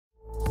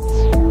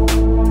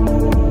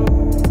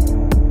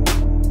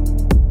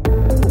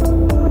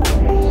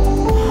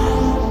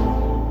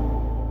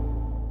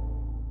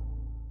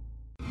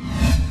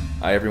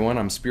Hi everyone,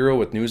 I'm Spiro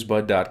with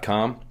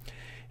Newsbud.com.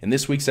 In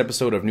this week's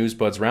episode of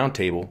Newsbud's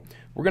Roundtable,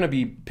 we're going to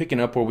be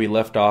picking up where we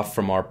left off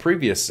from our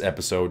previous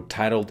episode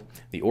titled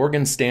The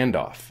Oregon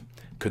Standoff.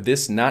 Could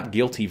this not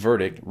guilty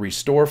verdict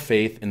restore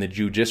faith in the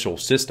judicial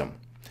system?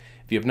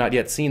 If you have not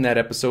yet seen that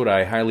episode,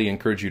 I highly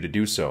encourage you to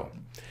do so.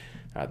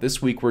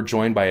 This week we're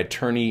joined by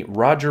attorney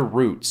Roger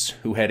Roots,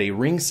 who had a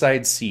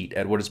ringside seat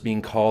at what is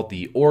being called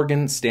the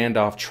Oregon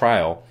Standoff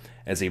Trial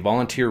as a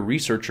volunteer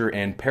researcher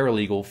and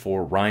paralegal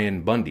for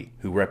Ryan Bundy,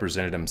 who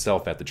represented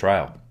himself at the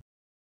trial.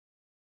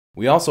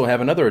 We also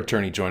have another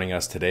attorney joining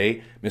us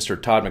today, Mr.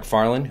 Todd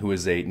Macfarlane, who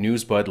is a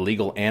Newsbud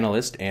legal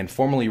analyst and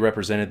formerly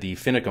represented the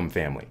Finicum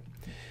family.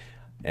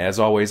 As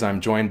always,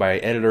 I'm joined by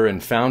editor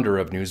and founder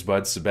of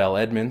Newsbud,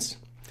 Sibel Edmonds.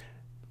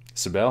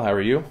 Sibel, how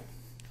are you?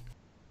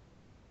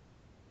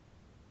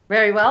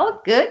 Very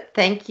well, good.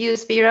 Thank you,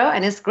 Spiro,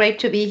 and it's great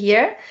to be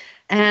here.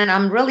 And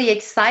I'm really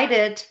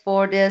excited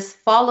for this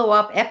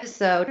follow-up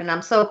episode, and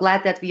I'm so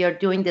glad that we are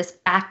doing this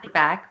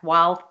back-to-back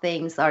while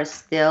things are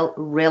still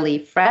really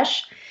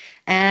fresh.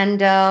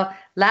 And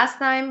last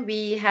time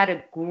we had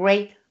a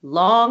great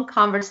long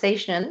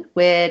conversation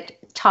with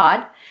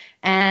Todd,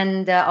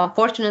 and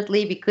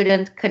unfortunately we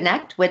couldn't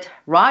connect with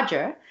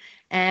Roger.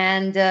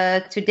 And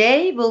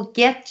today we'll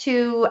get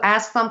to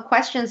ask some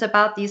questions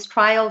about these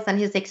trials and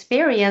his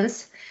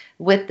experience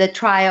with the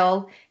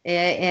trial,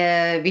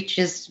 which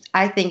is,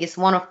 I think, is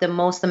one of the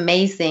most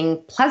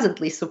amazing,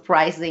 pleasantly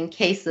surprising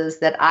cases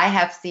that I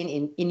have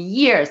seen in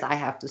years, I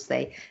have to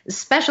say,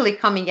 especially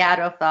coming out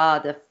of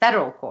the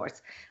federal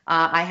courts.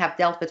 I have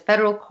dealt with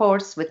federal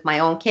courts with my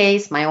own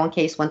case. My own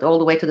case went all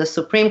the way to the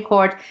Supreme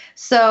Court.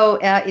 So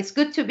it's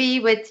good to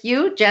be with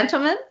you,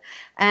 gentlemen.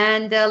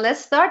 And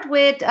let's start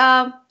with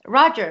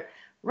Roger.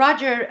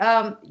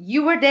 Roger,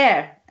 you were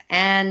there,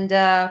 and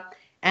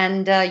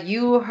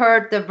you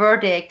heard the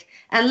verdict.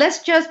 And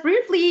let's just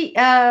briefly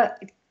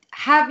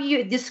have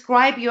you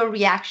describe your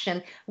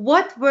reaction.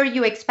 What were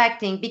you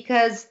expecting?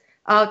 Because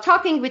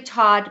talking with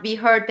Todd, we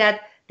heard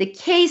that the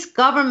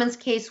government's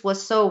case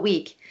was so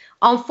weak.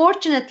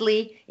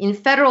 Unfortunately, in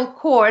federal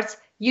courts,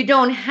 you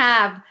don't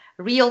have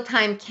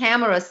real-time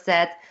cameras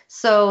set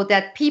so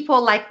that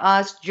people like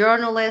us,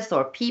 journalists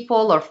or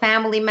people or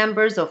family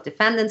members of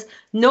defendants,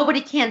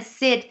 nobody can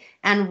sit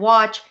and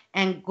watch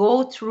and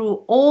go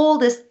through all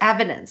this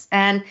evidence.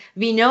 And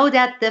we know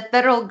that the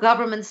federal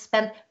government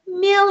spent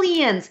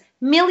millions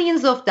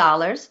of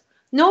dollars,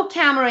 no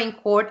camera in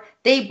court.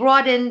 They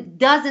brought in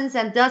dozens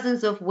and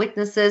dozens of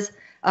witnesses,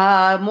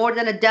 more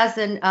than a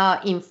dozen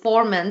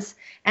informants,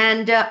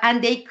 and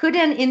they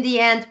couldn't, in the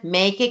end,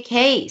 make a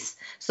case.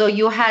 So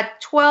you had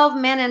 12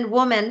 men and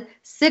women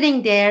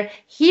sitting there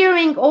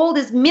hearing all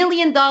this $1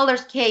 million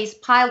case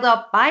piled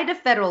up by the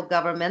federal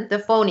government, the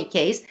phony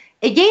case,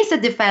 against the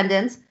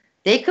defendants.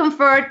 They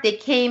conferred, they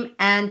came,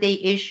 and they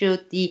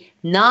issued the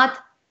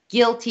not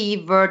guilty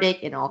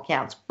verdict in all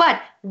counts.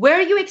 But were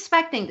you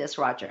expecting this,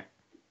 Roger?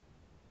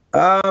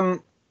 I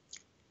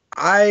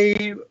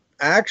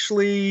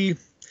actually,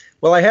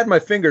 well, I had my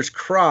fingers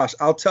crossed.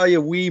 I'll tell you,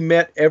 we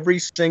met every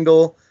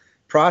single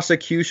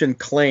prosecution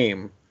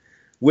claim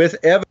with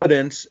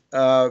evidence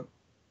for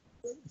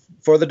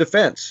the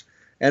defense.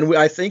 And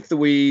I think that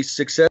we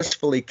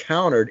successfully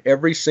countered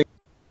every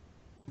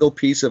single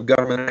piece of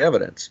government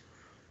evidence.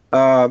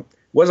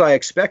 Was I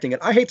expecting it?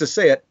 I hate to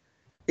say it.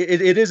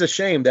 It is a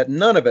shame that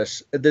none of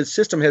us, the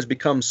system has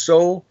become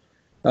so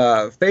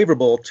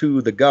favorable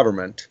to the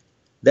government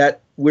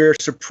that we're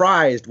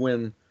surprised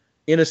when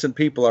innocent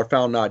people are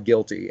found not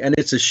guilty. And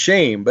it's a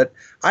shame. But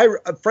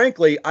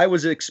frankly, I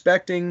was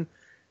expecting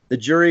the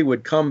jury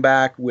would come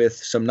back with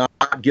some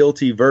not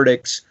guilty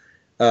verdicts,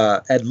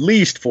 at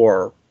least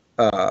for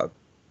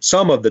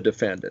some of the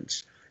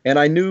defendants. And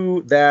I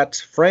knew that,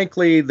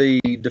 frankly, the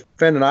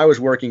defendant I was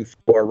working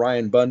for,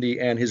 Ryan Bundy,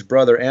 and his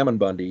brother, Ammon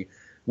Bundy,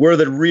 were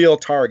the real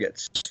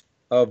targets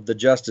of the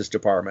Justice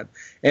Department.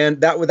 And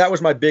that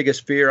was my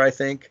biggest fear, I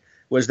think,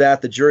 was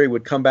that the jury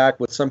would come back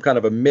with some kind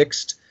of a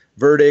mixed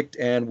verdict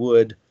and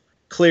would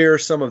clear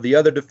some of the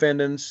other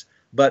defendants,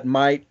 but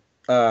might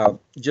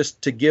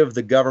just to give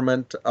the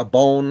government a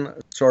bone,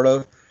 sort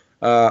of.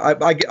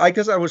 I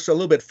guess I was a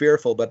little bit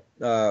fearful, but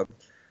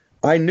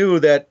I knew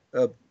that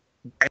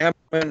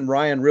Ammon,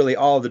 Ryan, really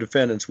all of the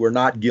defendants were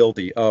not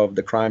guilty of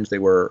the crimes they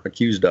were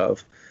accused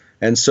of.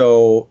 And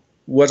so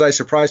was I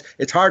surprised?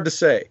 It's hard to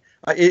say.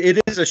 It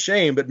is a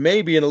shame, but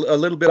maybe in a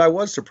little bit I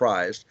was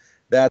surprised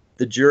that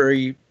the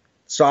jury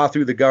saw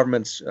through the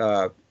government's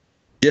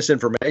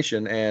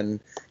disinformation and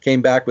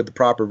came back with the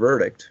proper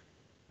verdict.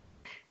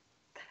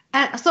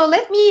 So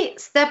let me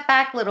step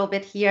back a little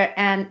bit here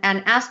and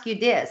ask you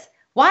this.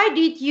 Why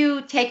did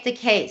you take the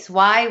case?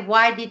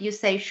 Why did you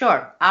say,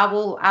 sure, I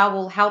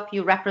will help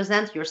you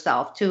represent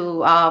yourself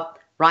to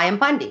Ryan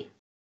Bundy?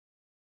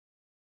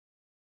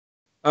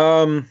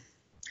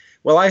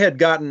 Well, I had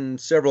gotten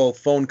several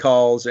phone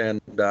calls,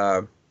 and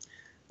I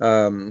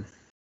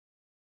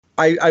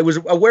was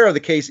aware of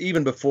the case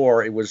even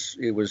before it was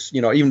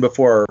even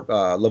before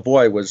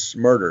Lavoie was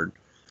murdered,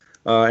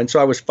 and so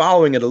I was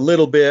following it a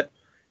little bit.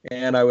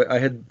 And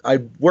I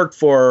worked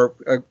for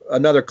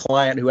another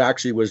client who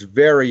actually was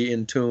very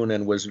in tune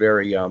and was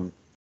very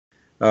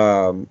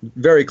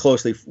very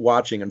closely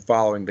watching and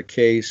following the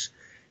case.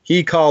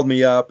 He called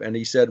me up and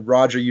he said,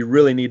 "Roger, you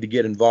really need to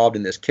get involved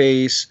in this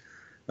case.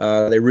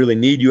 They really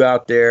need you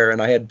out there."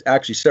 And I had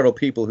actually several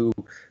people who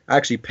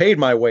actually paid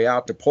my way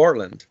out to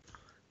Portland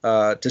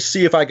to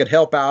see if I could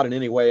help out in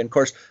any way. And of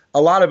course,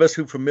 a lot of us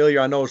who are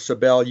familiar, I know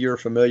Sibel, you're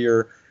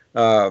familiar.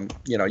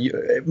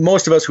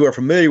 Most of us who are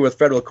familiar with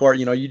federal court,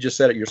 you just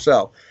said it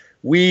yourself.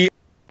 We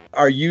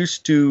are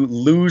used to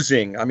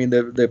losing. I mean,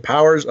 the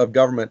powers of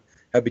government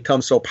have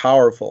become so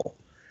powerful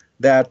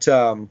that,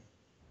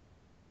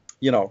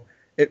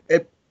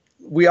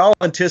 we all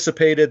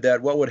anticipated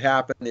that what would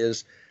happen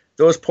is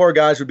those poor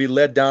guys would be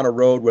led down a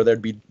road where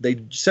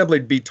they'd simply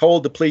be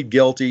told to plead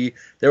guilty.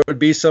 There would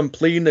be some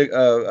plea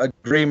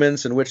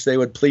agreements in which they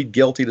would plead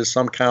guilty to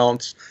some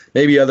counts.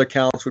 Maybe other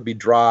counts would be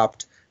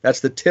dropped.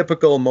 That's the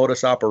typical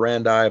modus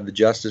operandi of the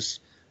Justice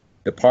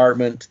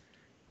Department.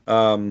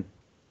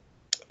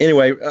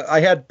 Anyway, I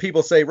had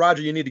people say,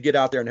 "Roger, you need to get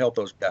out there and help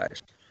those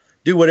guys.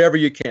 Do whatever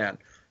you can."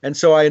 And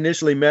so I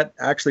initially met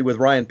actually with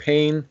Ryan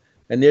Payne.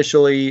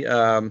 Initially,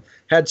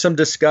 had some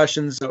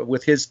discussions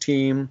with his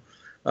team.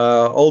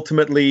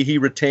 Ultimately, he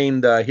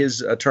retained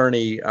his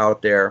attorney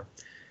out there.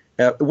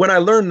 When I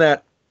learned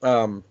that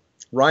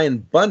Ryan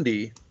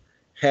Bundy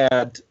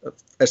had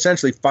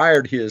essentially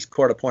fired his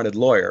court-appointed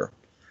lawyer,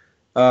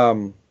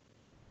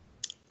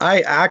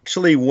 I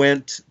actually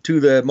went to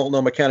the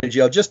Multnomah County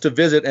Jail just to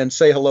visit and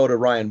say hello to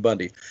Ryan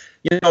Bundy.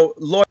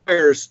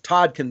 Lawyers,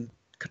 Todd can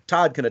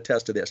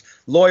attest to this.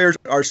 Lawyers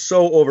are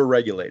so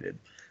overregulated.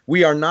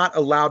 We are not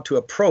allowed to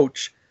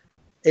approach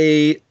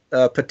a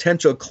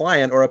potential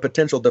client or a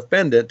potential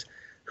defendant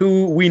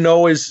who we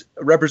know is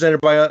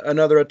represented by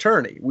another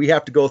attorney. We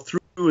have to go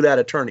through that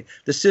attorney.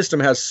 The system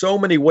has so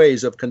many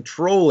ways of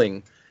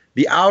controlling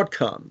the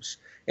outcomes.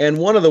 And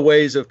one of the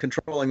ways of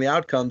controlling the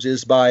outcomes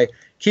is by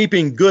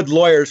keeping good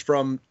lawyers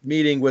from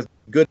meeting with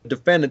good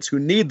defendants who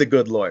need the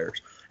good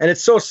lawyers. And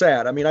it's so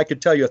sad. I mean, I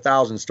could tell you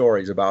 1,000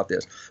 stories about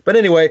this. But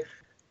anyway,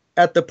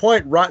 at the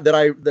point that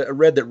I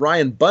read that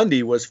Ryan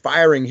Bundy was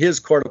firing his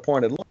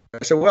court-appointed lawyer,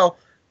 I said, well,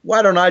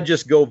 why don't I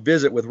just go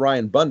visit with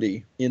Ryan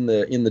Bundy in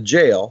the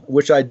jail,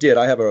 which I did.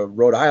 I have a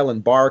Rhode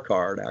Island bar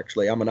card,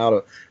 actually. I'm an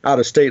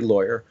out-of-state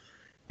lawyer.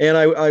 And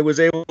I was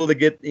able to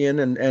get in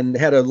and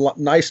had a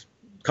nice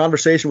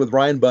conversation with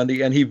Ryan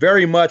Bundy, and he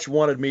very much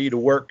wanted me to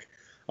work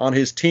on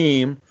his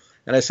team.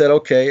 And I said,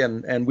 okay,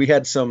 and we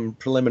had some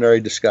preliminary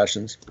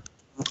discussions.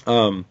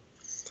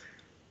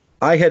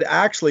 I had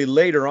actually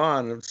later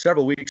on,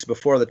 several weeks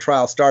before the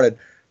trial started,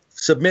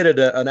 submitted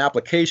an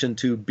application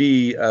to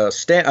be a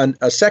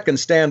second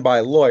standby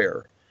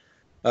lawyer,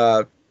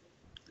 a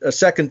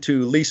second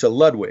to Lisa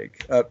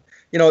Ludwig.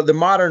 The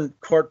modern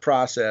court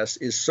process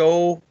is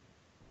so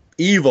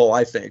evil,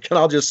 I think, and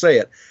I'll just say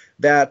it,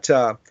 that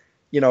a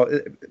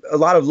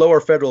lot of lower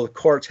federal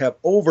courts have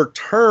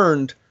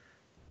overturned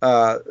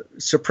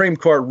Supreme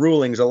Court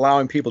rulings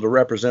allowing people to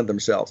represent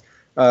themselves.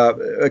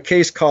 A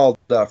case called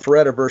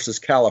Ferretta versus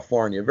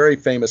California, a very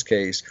famous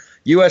case,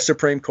 U.S.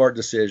 Supreme Court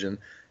decision.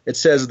 It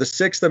says the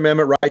Sixth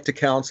Amendment right to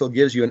counsel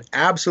gives you an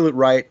absolute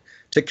right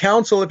to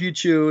counsel if you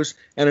choose,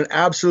 and an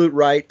absolute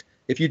right,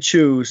 if you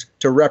choose,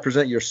 to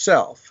represent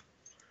yourself.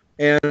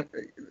 And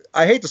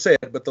I hate to say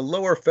it, but the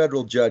lower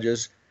federal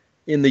judges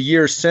in the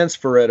years since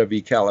Ferretta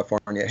v.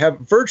 California have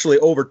virtually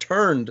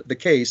overturned the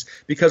case,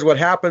 because what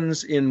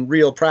happens in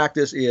real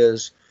practice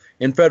is,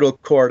 in federal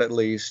court at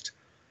least,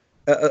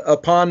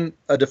 upon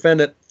a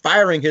defendant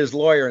firing his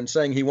lawyer and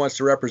saying he wants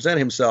to represent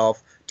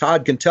himself,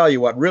 Todd can tell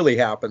you what really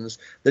happens.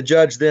 The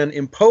judge then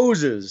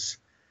imposes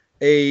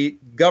a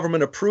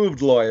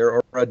government-approved lawyer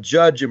or a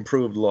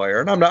judge-approved lawyer.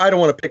 And I don't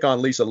want to pick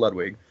on Lisa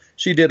Ludwig.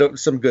 She did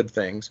some good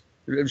things.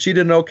 She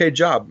did an okay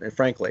job,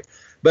 frankly.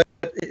 But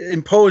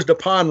imposed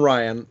upon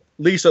Ryan,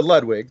 Lisa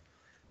Ludwig,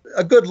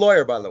 a good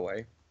lawyer, by the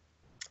way,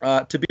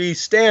 to be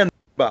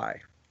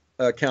standby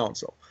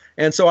counsel.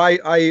 And so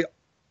I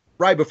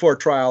right before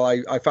trial,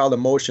 I filed a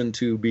motion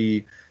to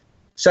be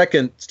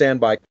second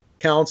standby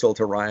counsel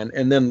to Ryan,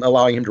 and then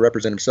allowing him to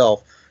represent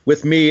himself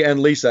with me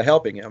and Lisa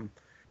helping him.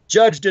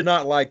 Judge did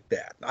not like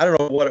that. I don't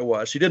know what it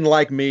was. She didn't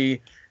like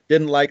me,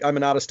 I'm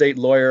an out-of-state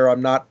lawyer.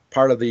 I'm not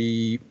part of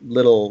the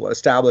little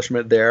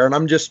establishment there. And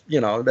I'm just,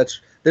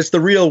 that's the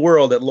real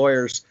world that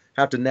lawyers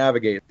have to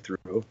navigate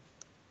through.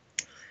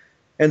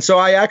 And so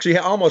I actually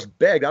almost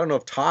begged. I don't know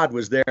if Todd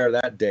was there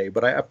that day,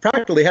 but I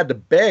practically had to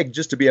beg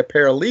just to be a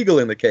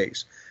paralegal in the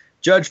case.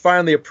 Judge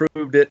finally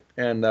approved it,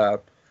 and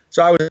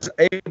so I was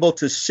able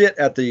to sit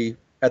at the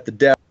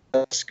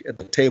desk at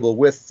the table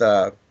with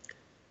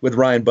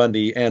Ryan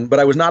Bundy, but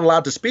I was not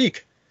allowed to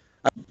speak.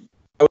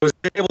 I was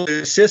able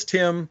to assist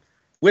him,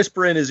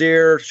 whisper in his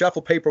ear,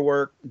 shuffle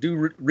paperwork,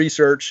 do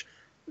research,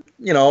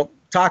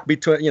 talk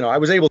between. I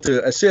was able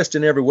to assist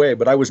in every way,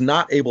 but I was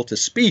not able to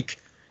speak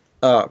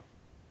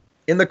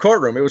in the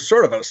courtroom. It was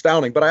sort of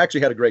astounding, but I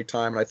actually had a great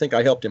time, and I think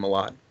I helped him a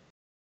lot.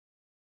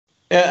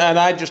 And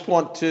I just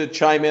want to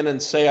chime in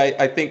and say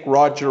I think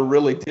Roger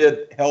really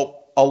did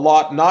help a a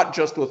lot, not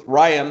just with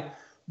Ryan,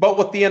 but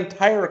with the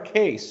entire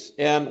case.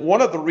 And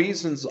one of the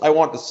reasons I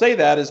want to say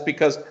that is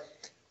because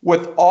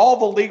with all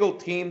the legal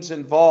teams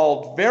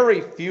involved,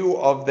 very few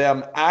of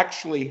them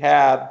actually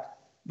had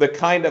the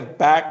kind of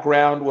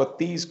background with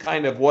these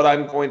kind of what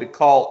I'm going to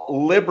call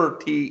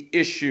liberty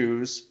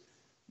issues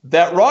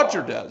that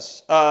Roger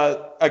does.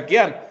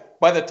 Again,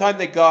 by the time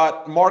they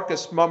got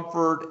Marcus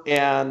Mumford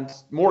and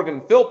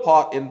Morgan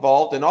Philpott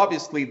involved, and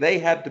obviously they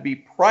had to be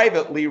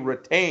privately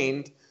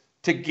retained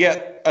to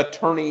get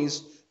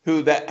attorneys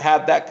who that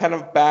had that kind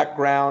of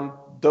background,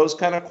 those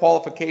kind of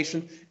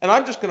qualifications. And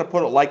I'm just going to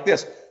put it like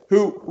this,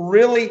 who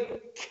really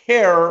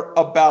care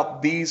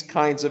about these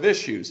kinds of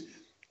issues.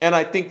 And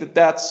I think that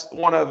that's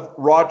one of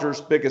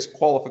Roger's biggest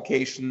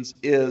qualifications,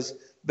 is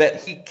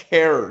that he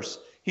cares.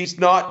 He's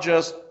not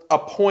just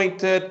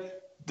appointed.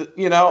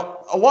 You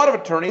know, a lot of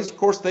attorneys, of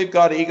course, they've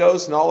got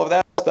egos and all of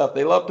that stuff.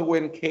 They love to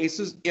win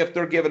cases if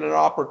they're given an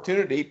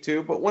opportunity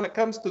to. But when it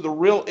comes to the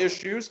real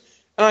issues,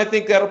 and I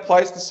think that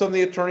applies to some of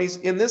the attorneys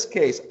in this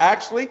case,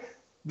 actually,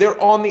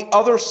 they're on the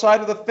other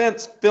side of the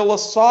fence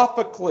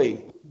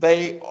philosophically.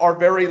 They are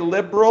very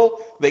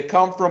liberal. They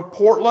come from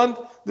Portland.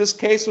 This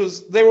case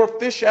they were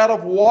fish out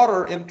of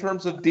water in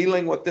terms of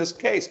dealing with this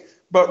case.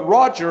 But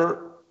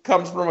Roger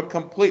comes from a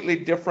completely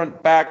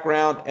different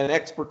background and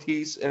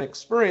expertise and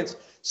experience.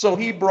 So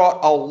he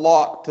brought a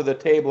lot to the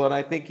table, and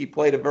I think he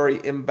played a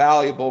very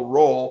invaluable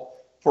role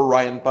for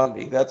Ryan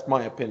Bundy. That's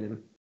my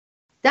opinion.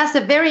 That's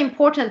a very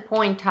important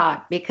point,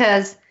 Todd,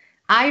 because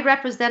I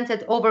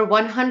represented over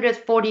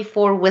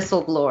 144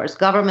 whistleblowers,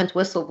 government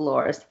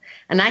whistleblowers.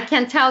 And I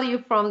can tell you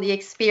from the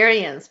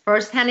experience,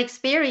 firsthand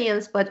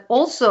experience, but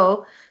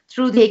also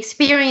through the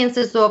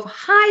experiences of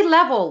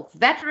high-level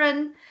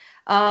veteran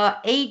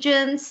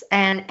agents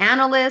and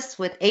analysts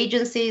with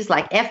agencies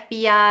like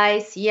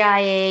FBI,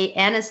 CIA,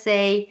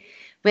 NSA,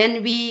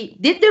 when we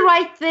did the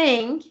right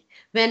thing,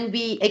 when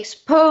we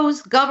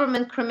exposed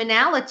government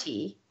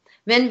criminality,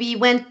 when we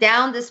went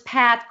down this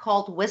path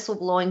called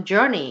whistleblowing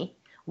journey,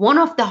 one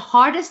of the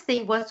hardest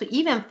things was to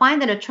even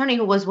find an attorney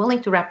who was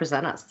willing to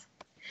represent us.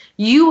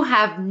 You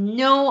have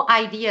no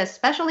idea,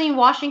 especially in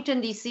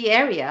Washington, D.C.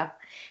 area,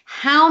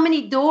 how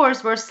many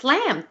doors were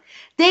slammed.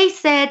 They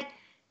said,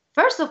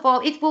 first of all,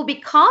 it will be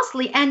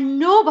costly, and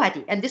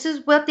nobody, and this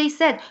is what they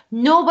said,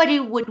 nobody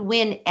would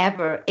win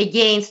ever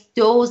against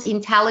those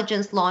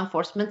intelligence law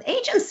enforcement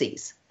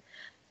agencies.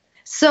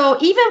 So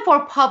even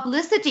for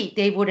publicity,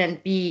 they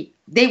wouldn't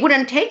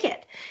take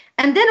it.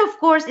 And then, of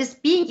course, it's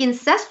being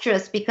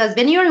incestuous, because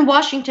when you're in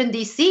Washington,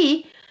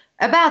 D.C.,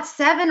 about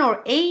 7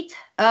 or 8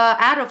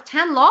 out of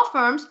 10 law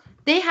firms,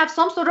 they have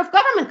some sort of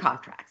government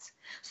contracts.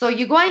 So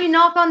you go and you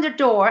knock on their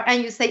door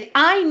and you say,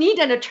 I need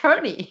an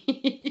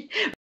attorney.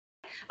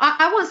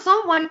 I want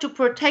someone to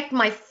protect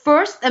my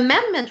First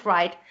Amendment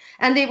right.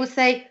 And they would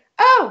say,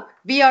 oh,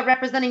 we are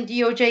representing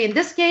DOJ in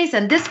this case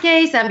and this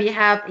case, and we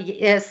have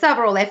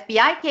several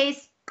FBI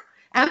cases,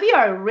 and we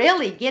are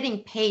really getting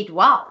paid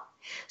well.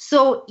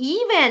 So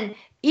even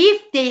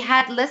if they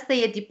had, let's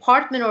say, a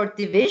department or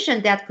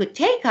division that could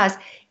take us,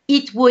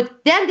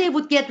 then they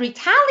would get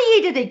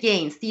retaliated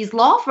against, these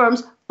law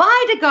firms,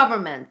 by the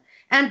government.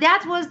 And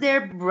that was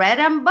their bread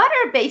and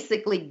butter,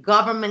 basically,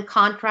 government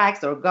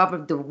contracts or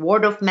the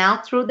word of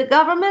mouth through the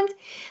government.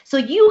 So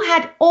you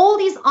had all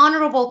these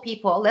honorable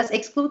people. Let's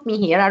exclude me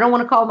here. I don't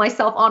want to call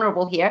myself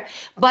honorable here.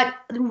 But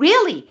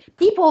really,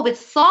 people with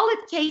solid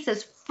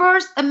cases,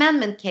 First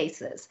Amendment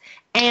cases.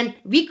 And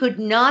we could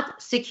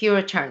not secure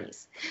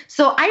attorneys.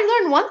 So I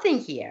learned one thing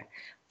here.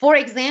 For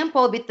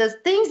example, with the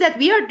things that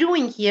we are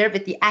doing here,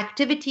 with the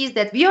activities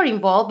that we are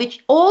involved,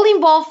 which all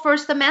involve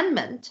First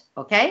Amendment,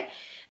 okay?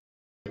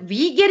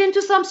 We get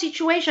into some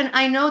situation,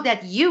 I know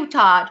that you,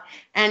 Todd,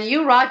 and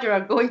you, Roger,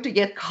 are going to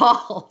get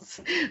calls.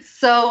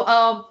 So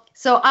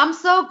I'm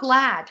so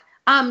glad,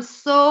 I'm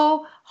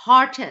so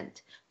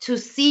heartened to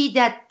see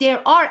that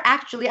there are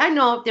actually, I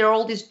know there are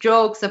all these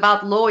jokes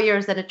about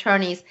lawyers and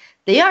attorneys.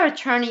 There are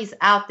attorneys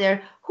out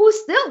there who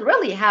still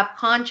really have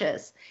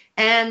conscience.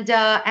 And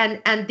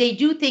they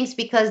do things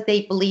because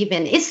they believe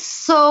in. It's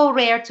so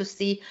rare to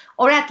see,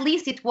 or at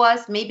least it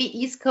was. Maybe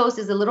East Coast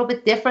is a little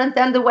bit different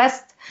than the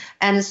West,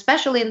 and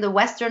especially in the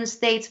Western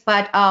states.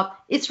 But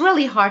it's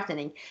really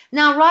heartening.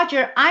 Now,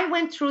 Roger, I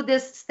went through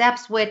these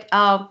steps with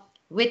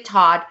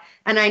Todd,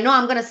 and I know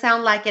I'm going to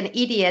sound like an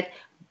idiot,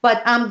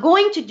 but I'm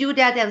going to do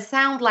that and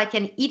sound like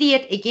an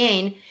idiot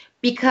again,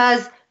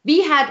 because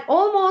we had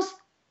almost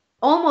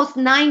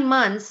 9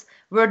 months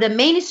where the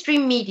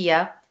mainstream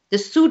media, the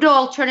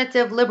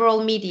pseudo-alternative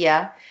liberal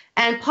media,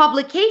 and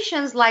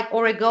publications like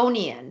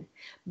Oregonian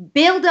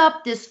build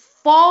up this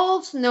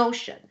false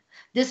notion,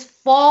 this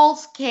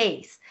false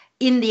case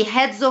in the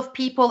heads of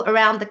people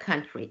around the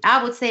country.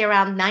 I would say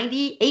around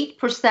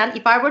 98%.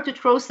 If I were to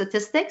throw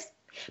statistics,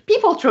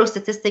 people throw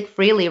statistics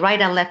freely, right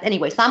and left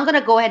anyway. So I'm going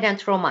to go ahead and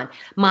throw mine.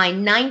 My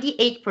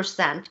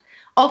 98%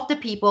 of the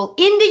people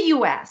in the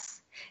U.S.,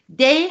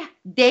 they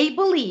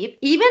believe,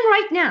 even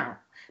right now,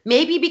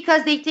 Maybe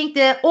because they think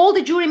that all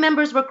the jury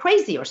members were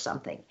crazy or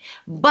something.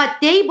 But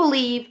they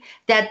believe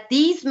that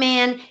these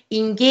men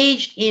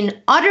engaged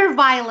in utter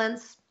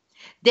violence.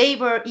 They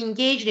were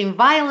engaged in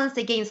violence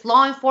against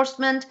law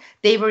enforcement.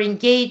 They were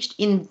engaged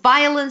in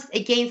violence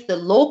against the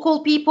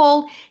local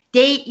people.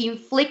 They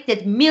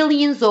inflicted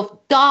millions of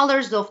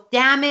dollars of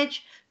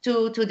damage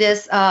to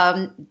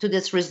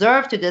this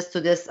reserve, to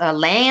this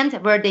land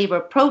where they were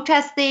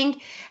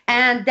protesting,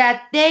 and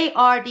that they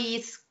are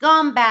these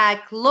scumbag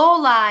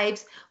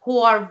lowlives who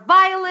are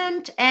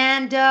violent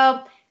and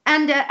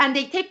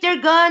they take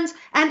their guns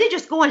and they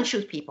just go and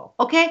shoot people.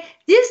 Okay,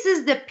 this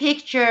is the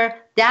picture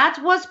that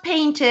was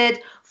painted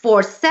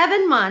for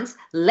 7 months,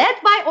 led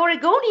by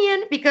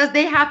Oregonian, because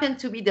they happen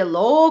to be the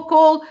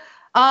local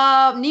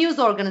news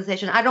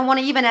organization. I don't want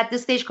to even at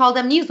this stage call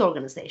them news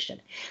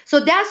organization. So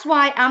that's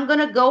why I'm going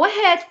to go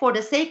ahead, for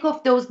the sake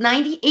of those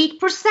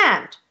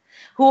 98%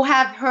 who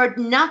have heard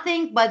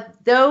nothing but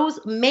those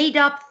made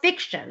up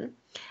fiction,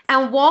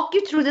 and walk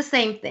you through the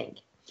same thing.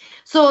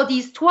 So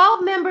these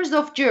 12 members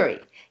of jury,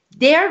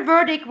 their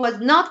verdict was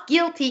not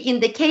guilty in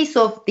the case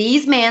of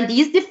these men,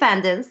 these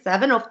defendants,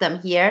 7 of them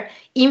here,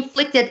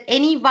 inflicted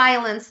any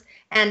violence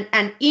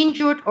and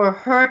injured or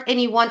hurt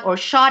anyone or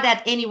shot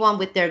at anyone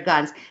with their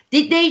guns.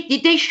 Did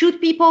they shoot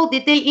people?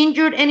 Did they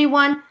injure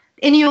anyone?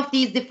 Any of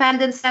these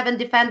defendants, 7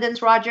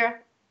 defendants,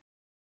 Roger?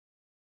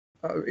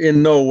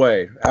 In no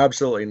way.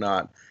 Absolutely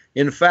not.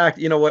 In fact,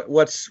 you know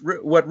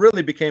what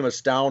really became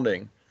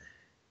astounding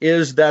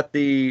is that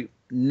the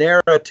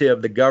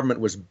narrative the government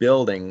was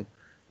building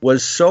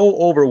was so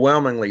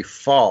overwhelmingly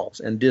false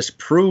and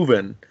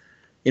disproven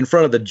in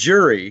front of the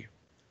jury,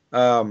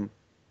 and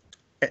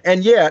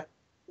yet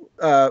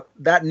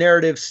that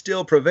narrative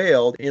still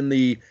prevailed in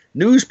the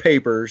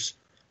newspapers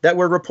that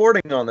were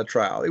reporting on the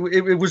trial.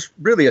 It was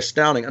really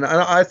astounding, and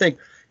I think,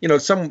 you know,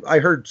 I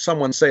heard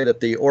someone say that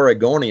the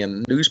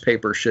Oregonian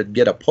newspaper should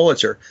get a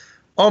Pulitzer.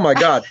 Oh my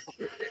God,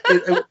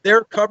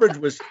 their coverage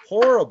was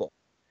horrible.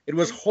 It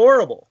was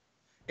horrible.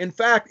 In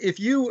fact, if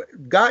you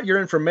got your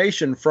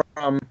information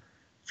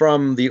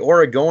from the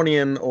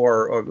Oregonian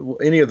or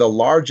any of the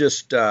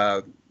largest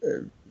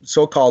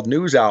so-called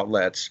news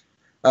outlets,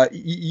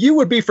 you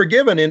would be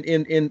forgiven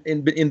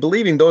in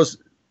believing those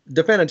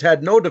defendants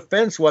had no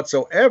defense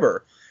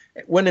whatsoever,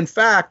 when in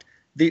fact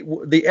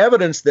the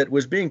evidence that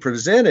was being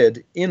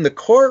presented in the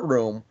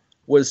courtroom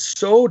was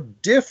so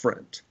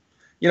different.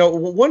 You know,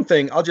 one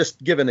thing, I'll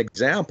just give an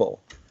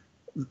example.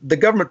 The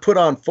government put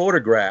on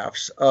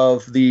photographs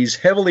of these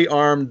heavily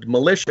armed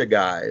militia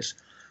guys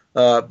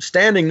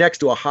standing next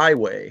to a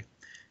highway.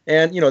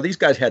 And, you know, these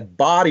guys had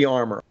body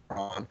armor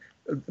on,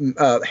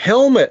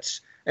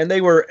 helmets, and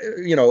they were,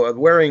 you know,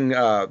 wearing,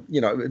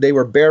 they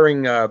were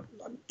bearing,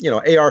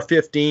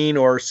 AR-15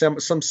 or some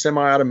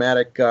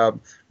semi-automatic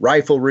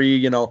riflery,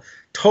 you know,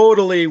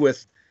 totally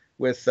with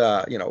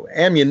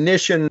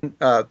ammunition,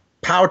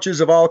 pouches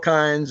of all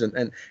kinds,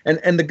 and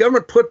the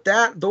government put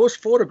those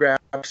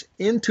photographs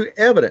into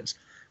evidence.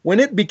 When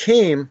it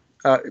became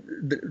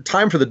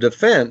time for the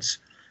defense,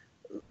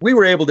 we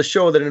were able to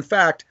show that, in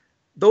fact,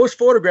 those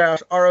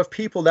photographs are of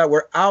people that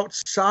were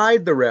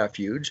outside the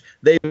refuge.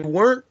 They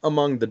weren't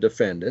among the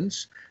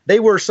defendants. They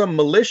were some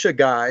militia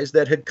guys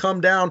that had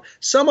come down.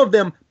 Some of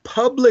them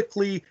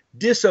publicly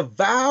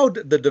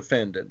disavowed the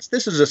defendants.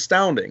 This is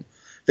astounding.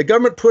 The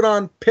government put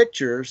on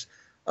pictures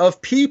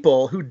of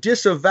people who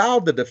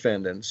disavowed the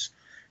defendants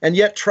and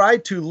yet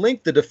tried to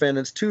link the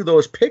defendants to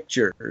those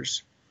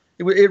pictures.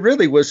 It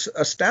really was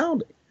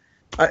astounding.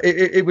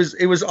 It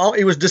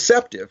was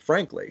deceptive,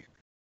 frankly.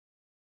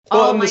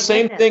 Well, and the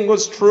same thing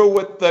was true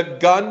with the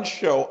gun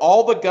show.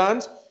 All the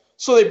guns,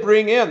 so they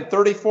bring in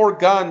 34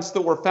 guns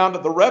that were found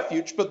at the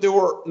refuge, but they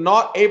were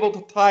not able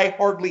to tie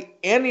hardly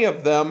any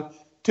of them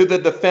to the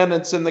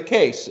defendants in the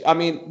case. I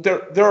mean,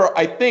 there are,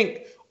 I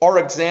think, are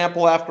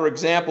example after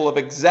example of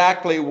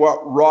exactly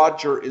what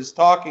Roger is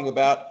talking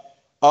about,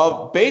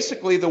 of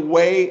basically the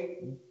way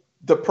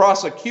the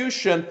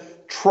prosecution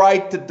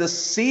tried to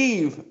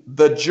deceive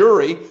the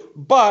jury,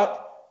 but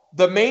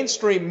the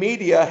mainstream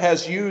media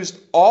has used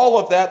all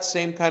of that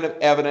same kind of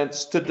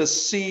evidence to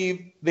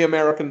deceive the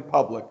American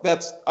public.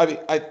 That's, I mean,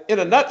 in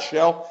a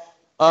nutshell,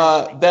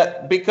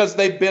 that because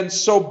they've been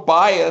so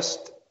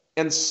biased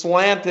and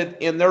slanted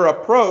in their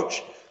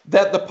approach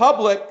that the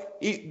public,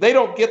 they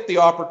don't get the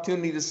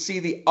opportunity to see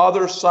the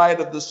other side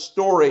of the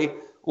story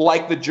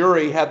like the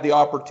jury had the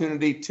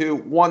opportunity to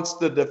once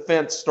the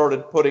defense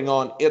started putting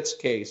on its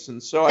case.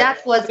 And so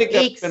that was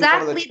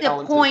exactly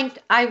the point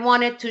I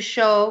wanted to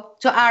show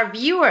to our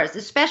viewers,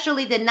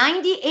 especially the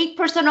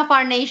 98% of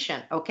our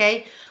nation,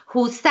 okay,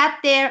 who sat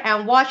there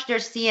and watched their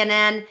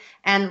CNN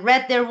and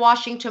read their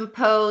Washington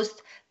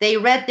Post. They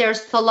read their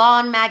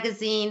Salon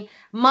magazine,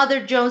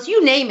 Mother Jones,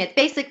 you name it.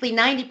 Basically,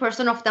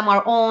 90% of them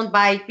are owned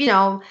by, you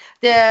know,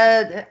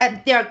 their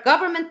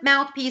government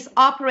mouthpiece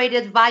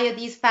operated via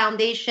these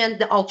foundations,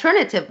 the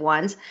alternative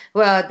ones.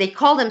 Well, they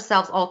call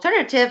themselves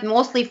alternative,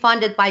 mostly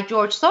funded by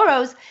George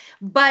Soros.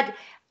 But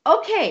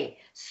okay,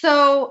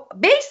 So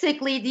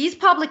basically, these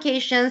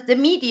publications, the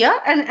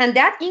media, and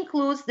that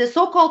includes the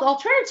so-called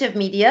alternative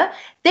media,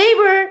 they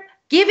were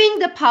giving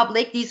the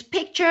public these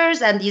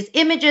pictures and these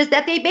images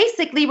that they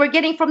basically were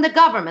getting from the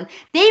government.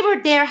 They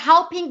were there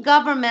helping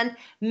government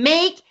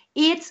make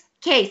its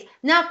case.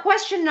 Now,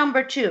 question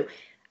number 2,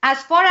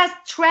 as far as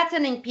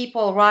threatening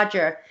people,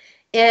 Roger,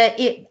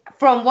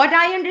 from what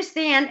I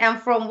understand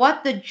and from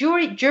what the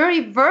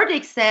jury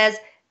verdict says,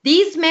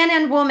 these men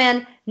and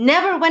women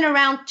never went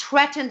around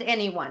threatened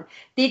anyone.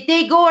 Did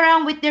they go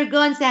around with their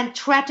guns and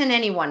threaten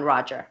anyone,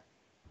 Roger?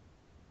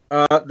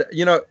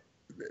 You know,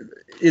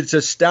 it's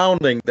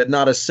astounding that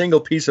not a single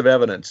piece of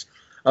evidence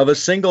of a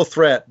single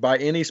threat by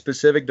any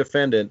specific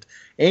defendant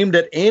aimed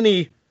at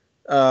any,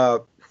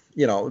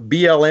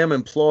 BLM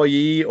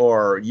employee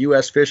or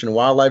U.S. Fish and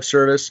Wildlife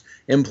Service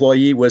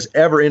employee was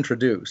ever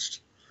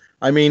introduced.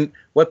 I mean,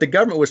 what the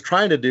government was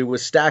trying to do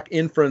was stack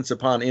inference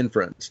upon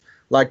inference,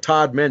 like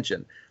Todd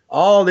mentioned.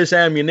 All this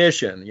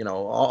ammunition,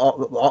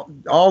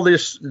 all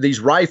these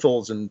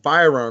rifles and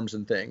firearms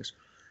and things,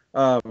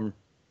 and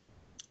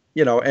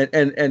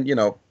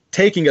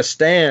taking a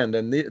stand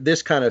and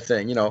this kind of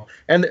thing,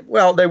 and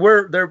well,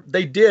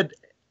 they did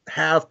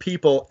have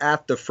people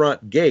at the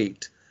front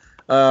gate,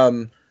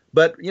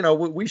 but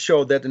we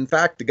showed that in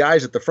fact the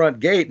guys at the front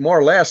gate more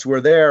or less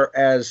were there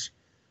as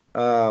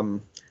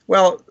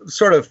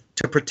sort of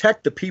to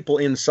protect the people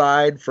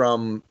inside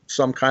from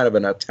some kind of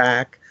an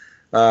attack.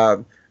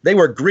 They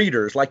were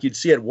greeters like you'd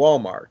see at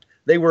Walmart.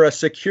 They were a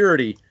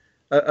security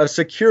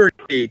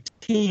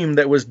team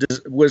that was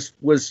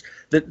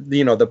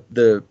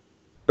the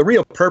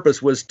real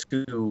purpose was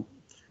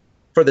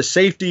for the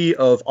safety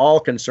of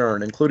all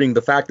concerned, including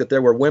the fact that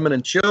there were women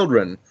and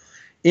children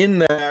in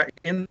there,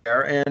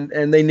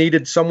 and they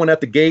needed someone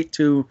at the gate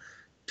to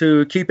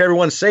keep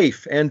everyone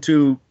safe and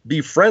to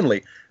be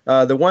friendly.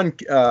 The one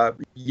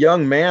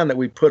young man that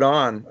we put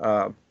on,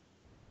 God,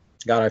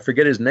 I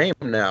forget his name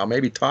now.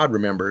 Maybe Todd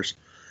remembers.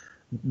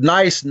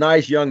 Nice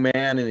young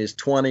man in his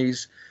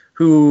 20s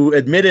who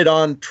admitted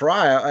on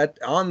trial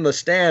on the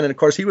stand, and of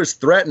course he was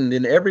threatened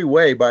in every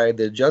way by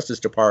the Justice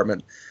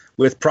Department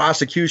with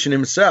prosecution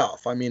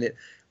himself. I mean,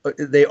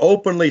 they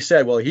openly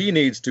said, well, he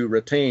needs to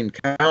retain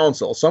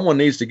counsel. Someone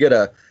needs to get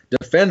a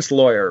defense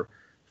lawyer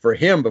for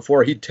him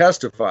before he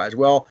testifies.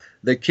 Well,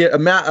 the kid,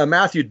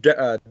 Matthew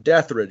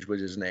Deathridge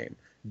was his name.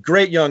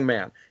 Great young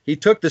man. He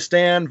took the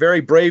stand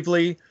very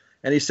bravely,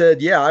 and he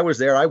said, yeah, I was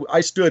there.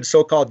 I stood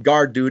so-called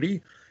guard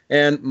duty.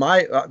 And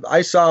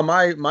I saw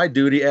my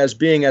duty as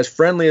being as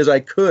friendly as I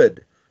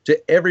could to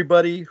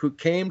everybody who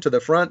came to the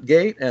front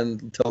gate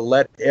and to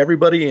let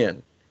everybody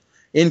in,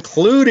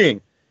 including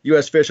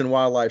U.S. Fish and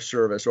Wildlife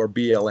Service or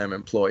BLM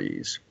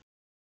employees.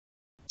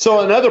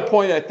 So another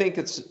point I think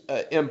it's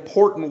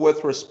important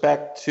with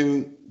respect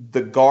to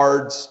the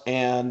guards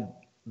and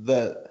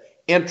the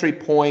entry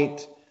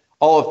point,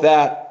 all of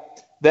that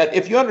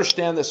if you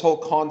understand this whole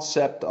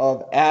concept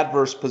of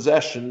adverse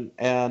possession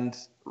and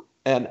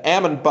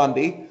Ryan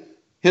Bundy,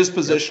 his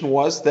position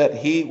was that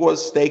he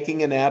was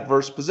staking an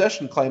adverse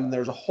possession claim. And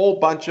there's a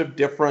whole bunch of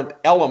different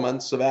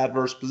elements of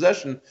adverse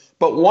possession,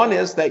 but one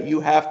is that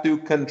you have to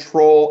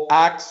control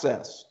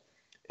access.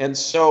 And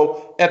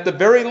so at the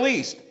very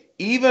least,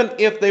 even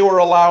if they were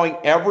allowing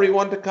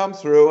everyone to come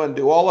through and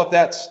do all of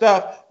that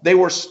stuff, they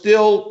were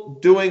still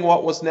doing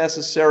what was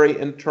necessary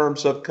in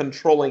terms of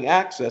controlling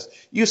access.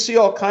 You see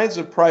all kinds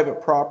of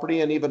private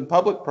property and even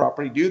public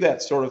property do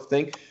that sort of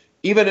thing,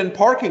 even in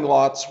parking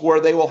lots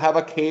where they will have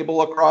a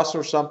cable across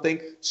or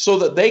something so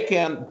that they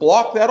can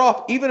block that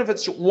off, even if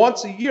it's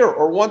once a year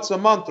or once a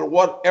month or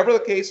whatever the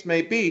case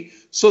may be,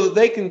 so that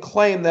they can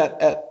claim that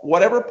at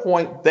whatever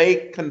point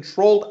they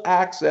controlled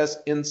access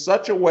in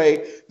such a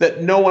way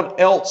that no one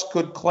else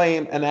could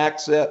claim an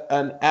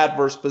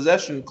adverse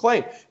possession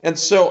claim. And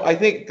so I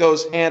think it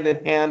goes hand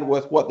in hand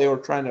with what they were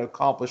trying to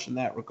accomplish in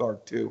that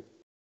regard too.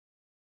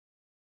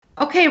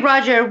 Okay,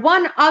 Roger,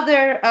 one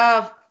other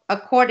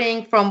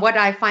according from what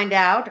I find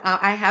out,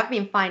 I have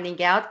been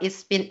finding out,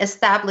 it's been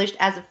established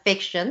as a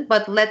fiction,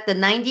 but let the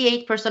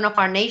 98% of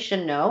our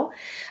nation know.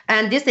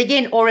 And this,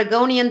 again,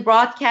 Oregonian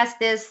broadcast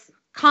this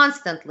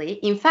constantly.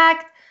 In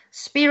fact,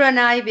 Spiro and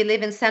I, we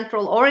live in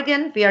Central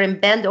Oregon. We are in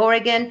Bend,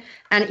 Oregon.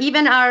 And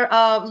even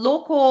our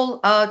local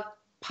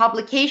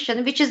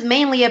publication, which is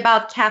mainly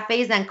about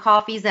cafes and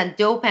coffees and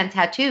dope and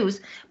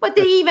tattoos, but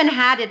they even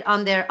had it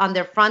on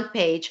their front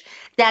page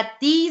that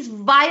these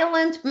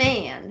violent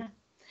men,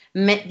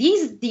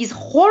 these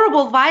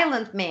horrible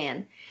violent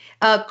men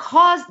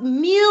caused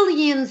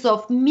millions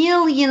of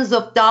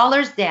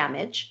dollars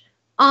damage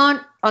on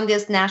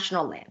this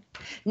national land.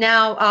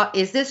 Now,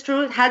 is this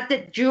true? Has the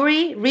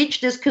jury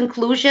reached this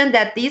conclusion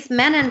that these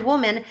men and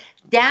women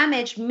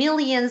damaged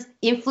millions,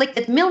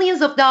 inflicted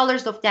millions of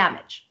dollars of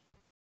damage?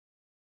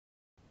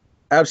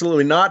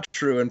 Absolutely not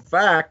true. In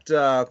fact,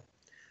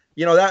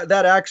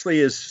 that actually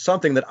is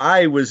something that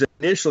I was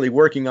initially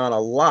working on a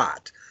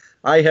lot.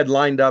 I had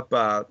lined up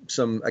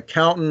some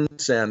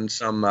accountants and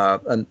some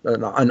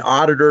an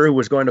auditor who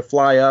was going to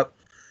fly up,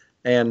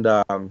 and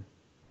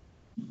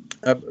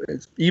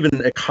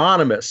even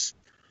economists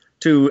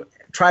to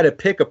try to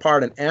pick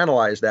apart and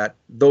analyze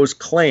those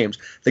claims.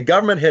 The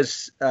government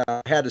has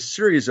had a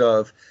series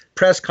of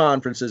press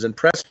conferences and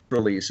press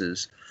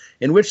releases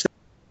in which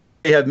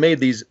they have made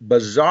these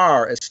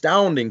bizarre,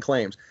 astounding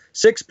claims.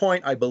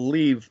 I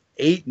believe,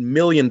 $8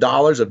 million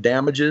of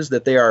damages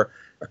that they are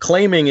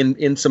claiming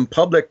in some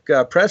public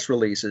press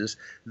releases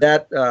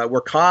that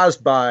were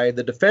caused by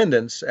the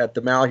defendants at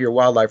the Malheur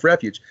Wildlife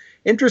Refuge.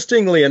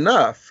 Interestingly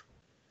enough,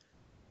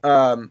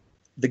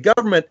 the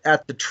government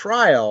at the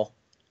trial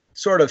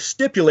sort of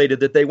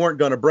stipulated that they weren't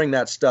going to bring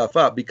that stuff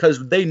up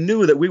because they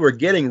knew that we were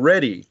getting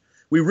ready.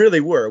 We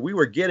really were. We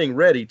were getting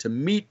ready to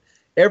meet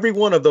every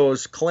one of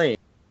those claims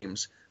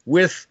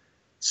with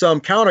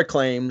some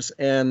counterclaims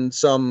and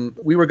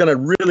we were going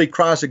to really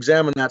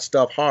cross-examine that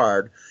stuff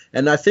hard.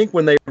 And I think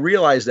when they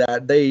realized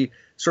that, they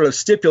sort of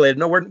stipulated,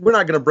 no, we're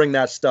not going to bring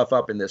that stuff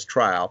up in this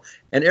trial.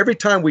 And every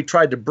time we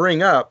tried to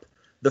bring up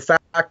the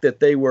fact that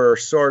they were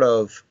sort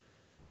of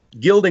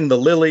gilding the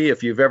lily,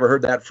 if you've ever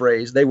heard that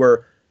phrase, they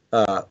were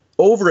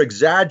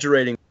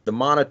over-exaggerating the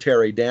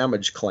monetary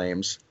damage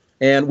claims.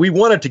 And we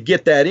wanted to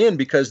get that in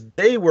because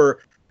they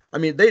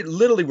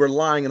literally were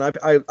lying.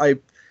 And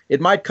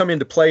it might come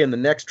into play in the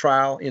next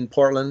trial in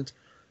Portland.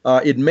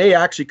 It may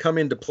actually come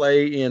into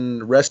play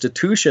in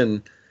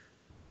restitution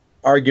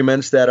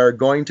arguments that are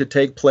going to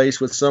take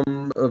place with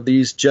some of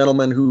these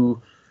gentlemen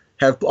who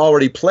have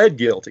already pled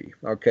guilty.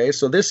 Okay,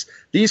 so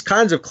these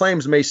kinds of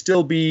claims may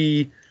still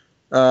be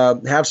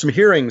have some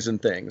hearings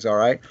and things. All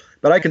right,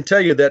 but I can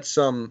tell you that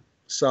some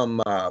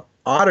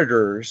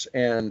auditors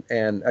and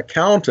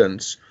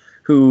accountants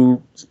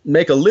who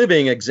make a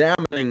living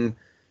examining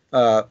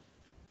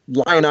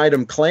line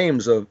item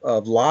claims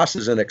of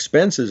losses and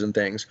expenses and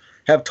things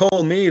have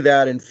told me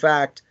that, in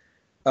fact,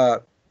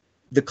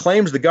 the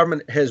claims the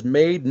government has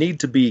made need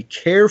to be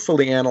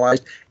carefully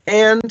analyzed,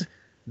 and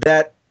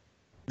that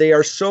they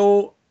are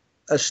so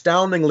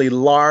astoundingly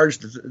large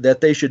that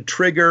they should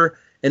trigger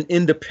an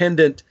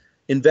independent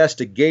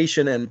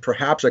investigation and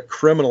perhaps a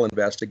criminal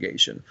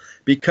investigation,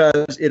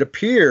 because it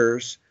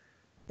appears,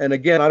 and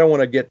again, I don't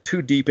want to get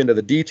too deep into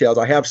the details.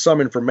 I have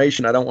some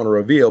information I don't want to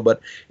reveal,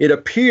 but it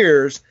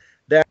appears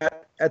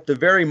that at the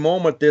very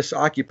moment this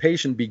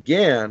occupation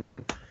began,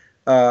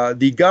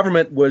 the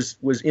government was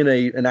in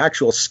an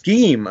actual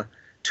scheme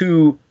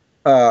to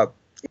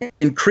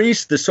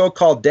increase the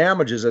so-called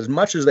damages as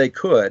much as they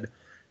could.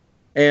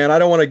 And I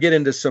don't want to get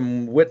into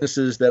some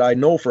witnesses that I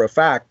know for a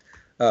fact.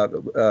 I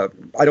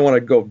don't want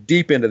to go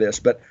deep into this,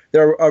 but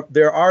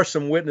there are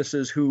some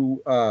witnesses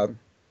who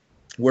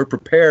were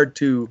prepared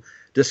to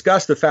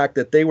discuss the fact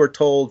that they were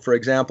told, for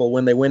example,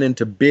 when they went in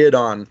to bid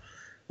on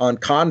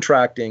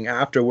contracting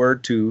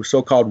afterward to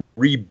so-called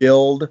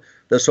rebuild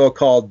the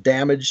so-called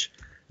damage,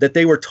 that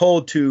they were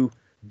told to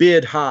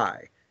bid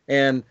high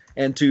and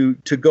to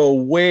go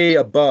way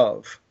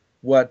above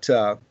what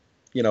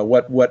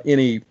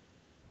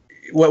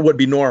would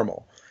be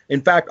normal.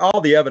 In fact,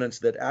 all the evidence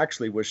that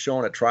actually was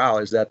shown at trial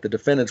is that the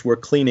defendants were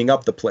cleaning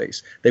up the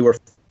place. They were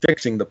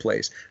fixing the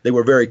place. They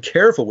were very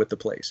careful with the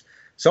place.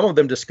 Some of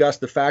them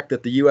discussed the fact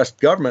that the U.S.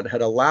 government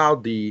had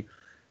allowed the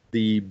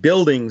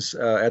buildings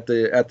at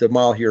the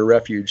Malheur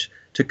Refuge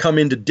to come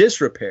into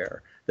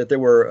disrepair, that there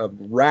were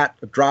rat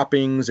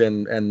droppings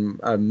and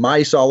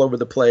mice all over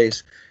the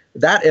place.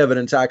 That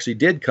evidence actually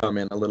did come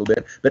in a little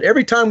bit. But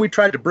every time we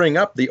tried to bring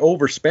up the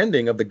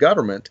overspending of the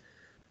government,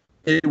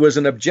 it was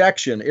an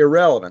objection,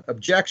 irrelevant.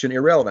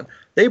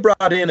 They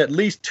brought in at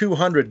least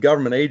 200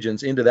 government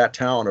agents into that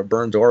town of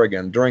Burns,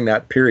 Oregon during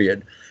that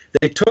period.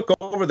 They took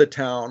over the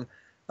town.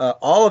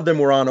 All of them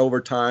were on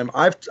overtime.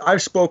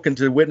 I've spoken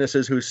to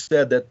witnesses who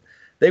said that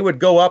they would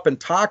go up and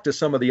talk to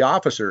some of the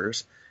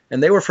officers,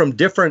 and they were from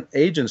different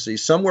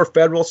agencies. Some were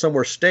federal, some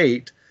were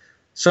state.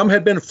 Some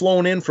had been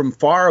flown in from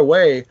far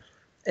away,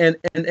 and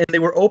they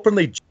were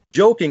openly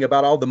joking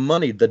about all the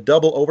money, the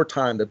double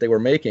overtime that they were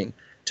making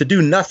to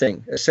do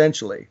nothing,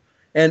 essentially.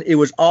 And it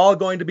was all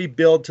going to be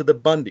billed to the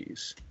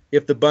Bundys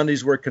if the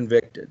Bundys were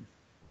convicted.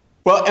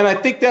 Well, and I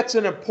think that's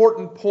an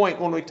important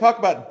point when we talk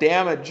about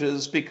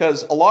damages,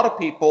 because a lot of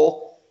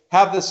people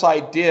have this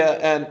idea,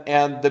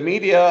 and the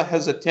media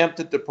has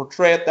attempted to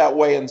portray it that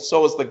way, and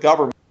so has the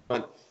government,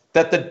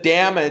 that the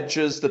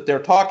damages that they're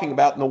talking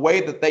about and the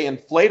way that they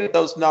inflated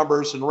those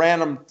numbers and ran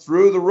them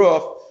through the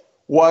roof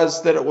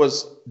was that it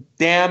was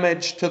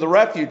damage to the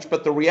refuge.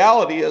 But the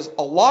reality is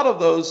a lot of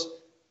those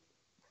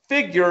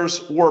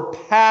figures were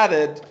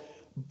padded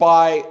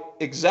by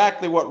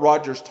exactly what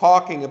Roger's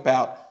talking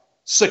about.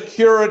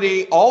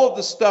 Security, all of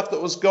the stuff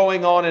that was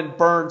going on in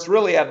Burns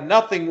really had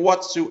nothing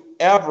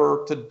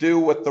whatsoever to do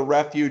with the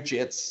refuge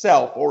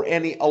itself or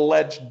any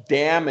alleged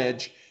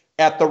damage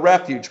at the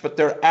refuge, but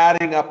they're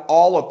adding up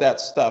all of that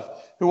stuff.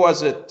 Who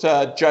was it?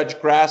 Judge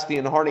Grasty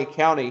in Harney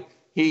County.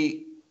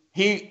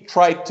 He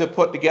tried to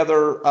put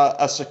together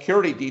a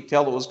security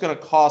detail that was going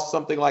to cost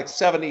something like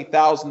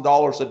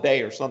 $70,000 a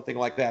day or something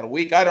like that a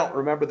week. I don't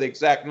remember the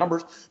exact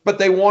numbers, but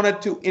they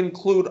wanted to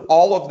include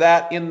all of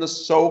that in the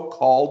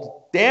so-called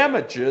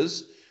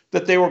damages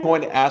that they were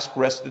going to ask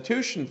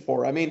restitution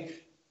for. I mean,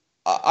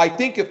 I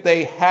think if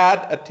they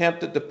had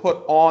attempted to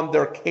put on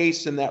their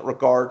case in that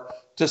regard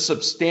to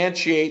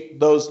substantiate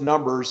those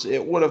numbers,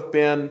 it would have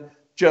been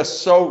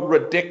just so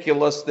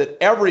ridiculous that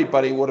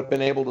everybody would have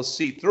been able to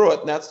see through it,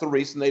 and that's the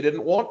reason they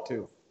didn't want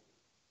to.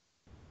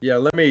 Yeah,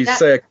 let me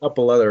say a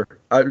couple other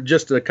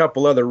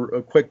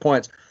quick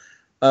points.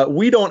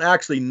 We don't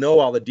actually know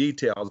all the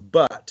details,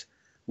 but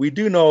we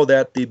do know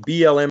that the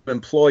BLM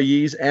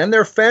employees and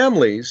their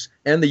families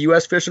and the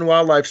U.S. Fish and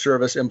Wildlife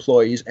Service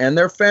employees and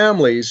their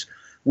families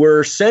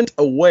were sent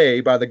away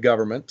by the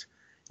government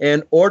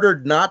and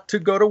ordered not to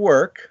go to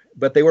work,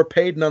 but they were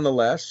paid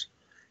nonetheless.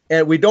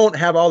 And we don't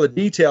have all the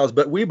details,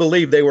 but we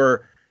believe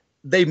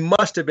they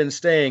must have been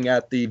staying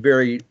at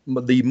the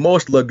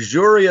most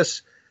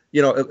luxurious,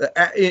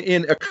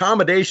 in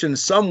accommodation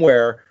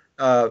somewhere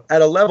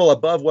at a level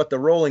above what the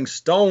Rolling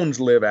Stones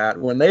live at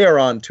when they are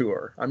on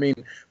tour. I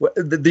mean,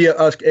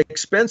 the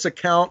expense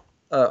account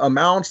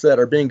amounts that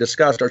are being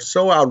discussed are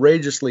so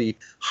outrageously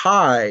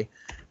high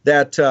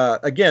that,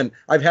 again,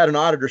 I've had an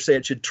auditor say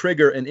it should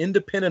trigger an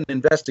independent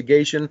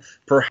investigation,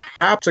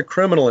 perhaps a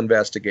criminal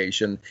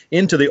investigation,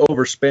 into the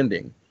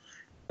overspending.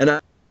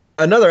 And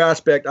another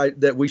aspect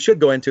that we should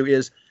go into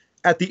is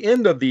at the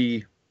end of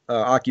the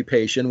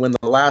occupation, when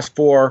the last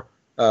four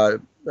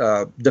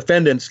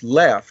defendants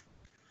left,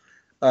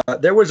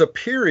 there was a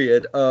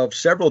period of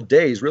several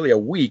days, really a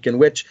week, in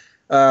which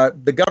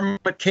the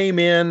government came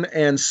in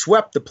and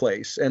swept the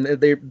place, and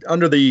they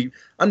under the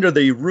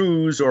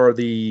ruse, or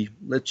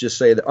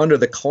under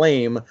the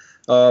claim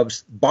of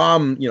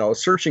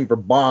searching for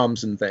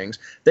bombs and things.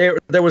 There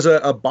was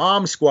a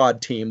bomb squad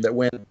team that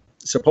went,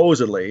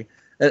 supposedly,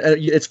 and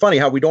it's funny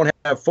how we don't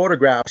have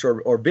photographs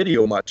or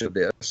video much of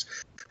this,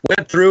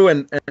 went through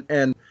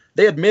and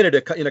they admitted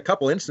in a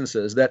couple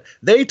instances that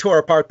they tore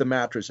apart the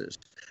mattresses.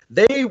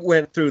 They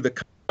went through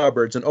the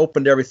cupboards and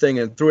opened everything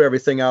and threw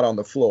everything out on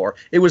the floor.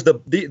 It was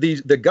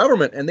the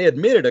government, and they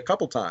admitted a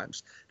couple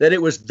times that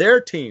it was their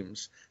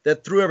teams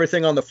that threw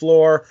everything on the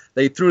floor.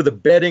 They threw the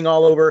bedding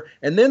all over,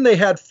 and then they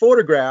had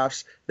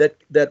photographs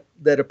that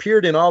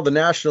appeared in all the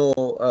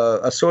National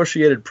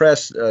Associated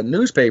Press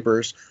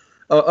newspapers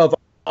of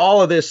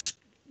all of this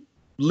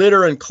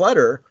litter and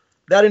clutter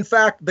that, in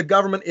fact, the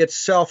government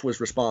itself was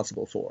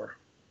responsible for.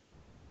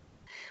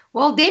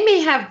 Well, they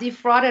may have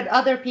defrauded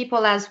other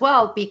people as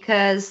well,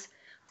 because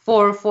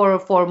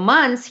for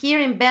months here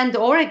in Bend,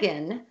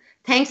 Oregon,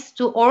 thanks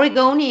to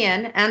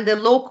Oregonian and the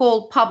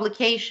local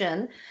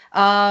publication,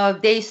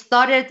 they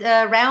started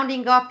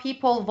rounding up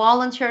people,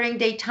 volunteering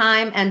their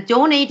time and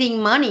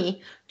donating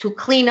money to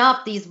clean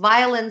up these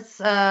violence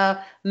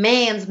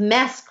man's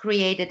mess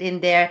created in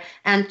there,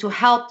 and to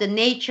help the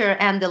nature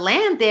and the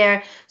land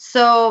there.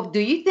 So do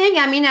you think,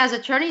 as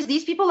attorneys,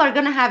 these people are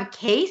going to have a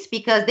case,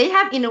 because they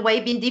have in a way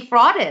been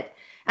defrauded?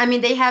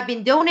 They have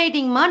been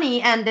donating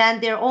money and then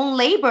their own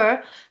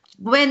labor,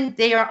 when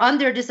they are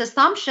under this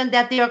assumption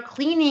that they are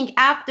cleaning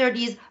after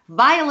these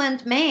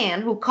violent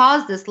men who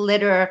caused this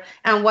litter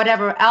and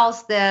whatever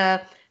else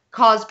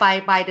caused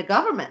by the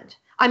government.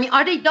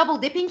 Are they double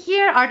dipping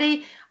here? Are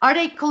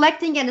they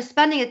collecting and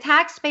spending a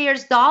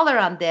taxpayer's dollar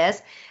on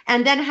this,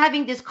 and then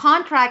having these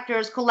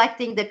contractors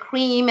collecting the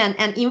cream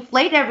and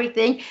inflate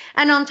everything?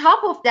 And on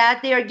top of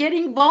that, they are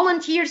getting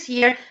volunteers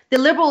here, the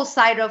liberal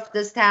side of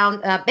this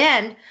town,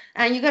 Bend,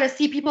 and you got to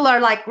see people are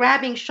like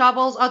grabbing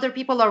shovels. Other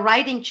people are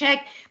writing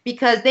check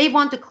because they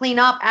want to clean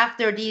up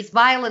after these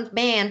violent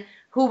men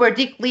who were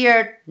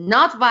declared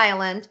not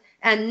violent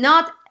and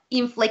not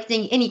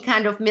inflicting any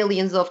kind of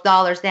millions of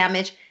dollars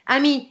damage.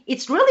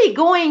 It's really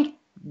going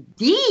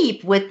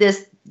deep with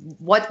this,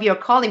 what we are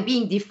calling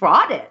being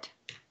defrauded.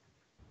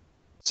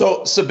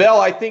 So, Sibel,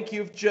 I think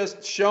you've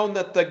just shown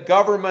that the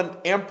government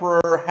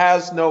emperor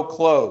has no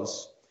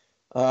clothes.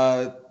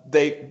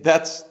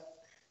 That's,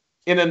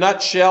 in a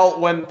nutshell,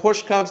 when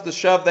push comes to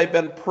shove, they've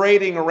been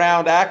parading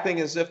around,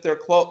 acting as if they're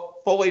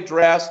fully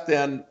dressed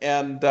and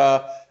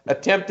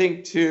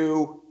attempting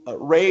to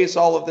raise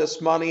all of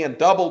this money and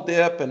double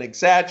dip and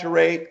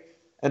exaggerate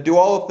and do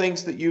all the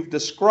things that you've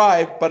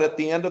described. But at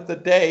the end of the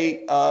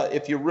day,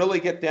 if you really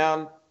get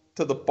down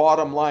to the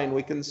bottom line,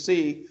 we can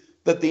see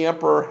that the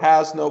emperor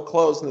has no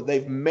clothes, and that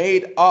they've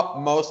made up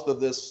most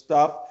of this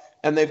stuff,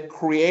 and they've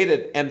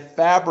created and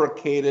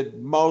fabricated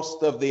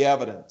most of the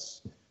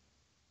evidence.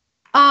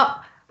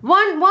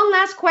 One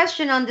last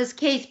question on this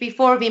case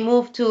before we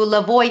move to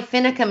Lavoie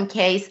Finicum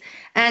case,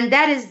 and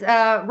that is,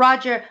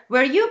 Roger,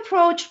 were you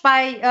approached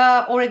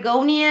by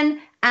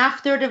Oregonian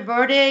after the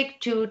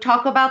verdict to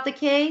talk about the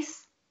case?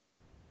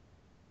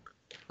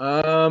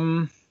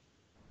 No,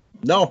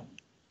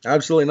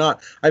 absolutely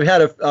not. I've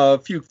had a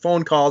few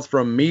phone calls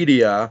from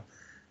media.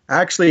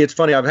 Actually, it's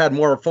funny. I've had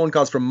more phone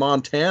calls from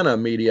Montana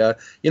media.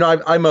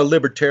 I'm a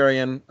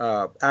libertarian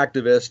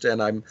activist,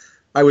 and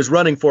I was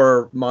running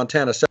for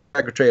Montana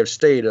Secretary of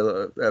State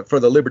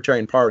for the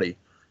Libertarian Party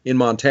in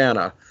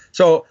Montana.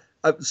 So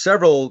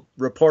several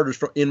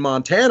reporters in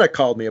Montana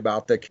called me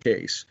about the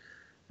case.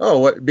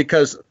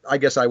 Because I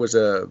guess I was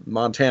a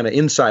Montana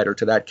insider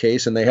to that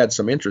case, and they had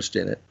some interest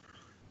in it.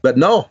 But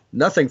no,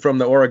 nothing from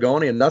the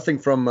Oregonian, nothing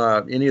from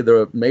any of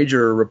the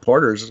major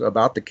reporters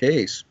about the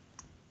case.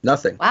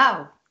 Nothing.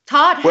 Wow.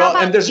 Todd, how Well,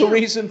 about and there's you? a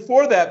reason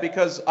for that,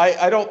 because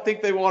I don't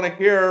think they want to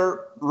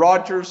hear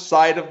Roger's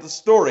side of the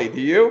story.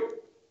 Do you?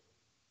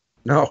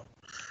 No,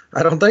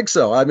 I don't think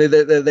so. I mean,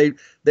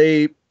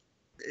 they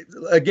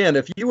again,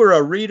 if you were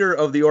a reader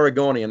of the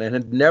Oregonian and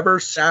had never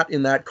sat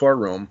in that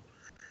courtroom,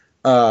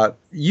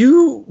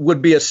 you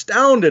would be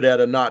astounded at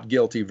a not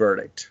guilty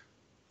verdict.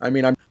 I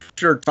mean, I'm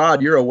sure,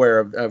 Todd, you're aware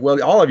of,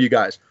 well, all of you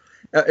guys,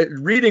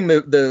 reading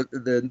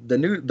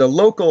the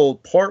local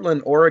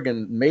Portland,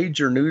 Oregon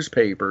major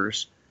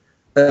newspapers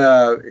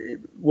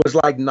was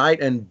like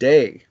night and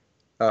day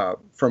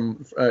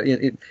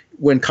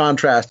when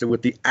contrasted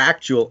with the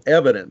actual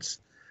evidence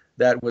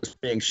that was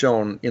being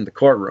shown in the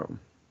courtroom.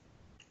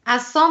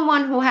 As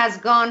someone who has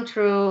gone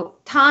through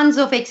tons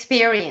of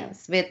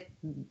experience with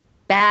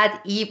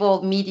bad,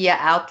 evil media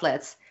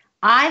outlets,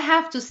 I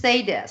have to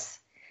say this.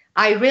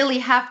 I really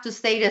have to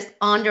say this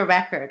on the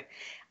record.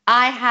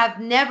 I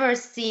have never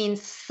seen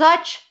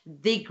such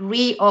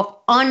degree of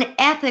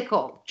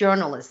unethical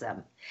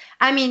journalism.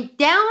 I mean,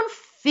 down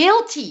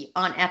filthy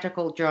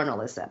unethical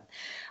journalism.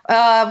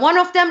 One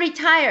of them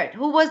retired.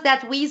 Who was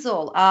that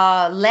weasel?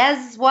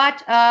 Les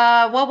what?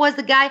 What was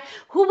the guy?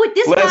 Who would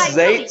this Les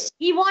guy? Zates?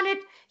 He wanted.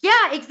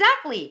 Yeah,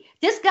 exactly.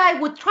 This guy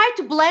would try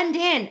to blend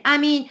in. I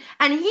mean,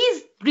 and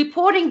he's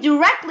reporting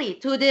directly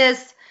to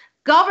this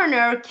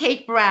Governor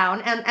Kate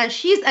Brown, and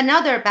she's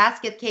another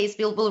basket case.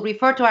 We'll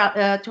refer to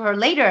her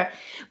later.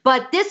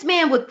 But this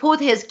man would put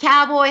his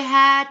cowboy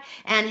hat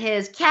and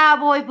his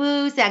cowboy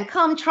boots and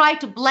come try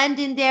to blend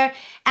in there.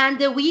 And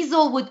the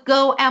weasel would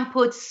go and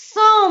put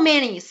so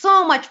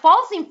much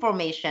false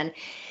information.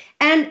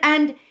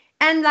 And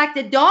like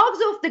the dogs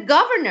of the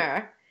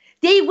governor,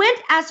 they went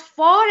as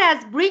far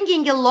as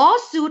bringing a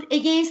lawsuit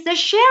against the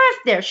sheriff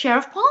there,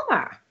 Sheriff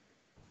Palmer.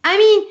 I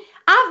mean,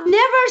 I've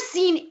never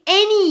seen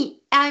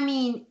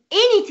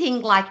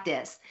anything like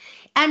this.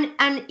 And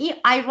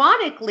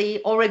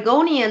ironically,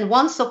 Oregonian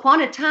once upon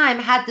a time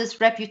had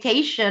this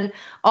reputation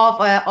of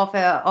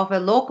a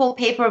local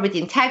paper with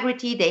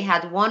integrity. They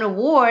had won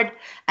award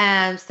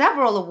and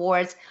several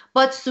awards,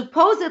 but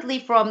supposedly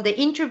from the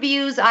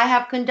interviews I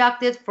have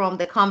conducted, from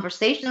the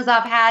conversations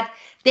I've had,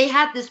 they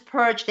had this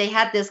purge, they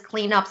had this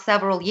cleanup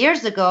several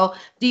years ago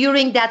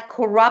during that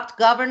corrupt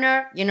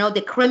governor,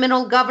 the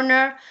criminal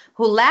governor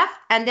who left,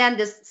 and then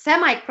this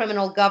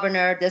semi-criminal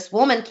governor, this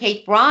woman,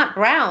 Kate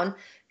Brown,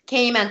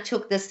 came and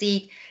took the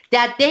seat,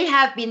 that they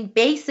have been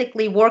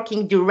basically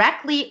working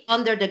directly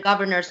under the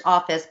governor's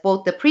office,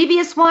 both the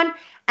previous one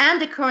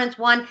and the current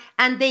one,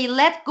 and they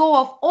let go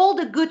of all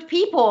the good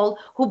people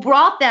who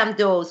brought them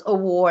those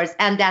awards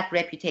and that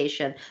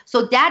reputation.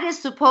 So that is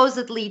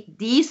supposedly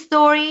the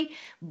story,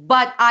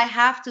 but I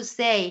have to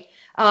say,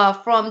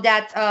 from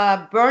that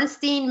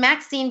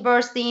Maxine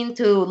Bernstein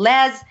to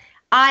Les,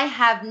 I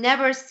have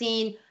never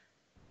seen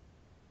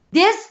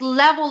this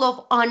level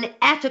of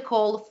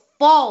unethical,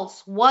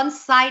 false,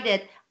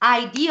 one-sided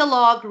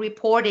ideologue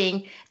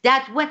reporting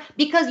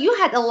because you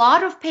had a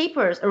lot of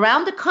papers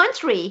around the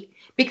country,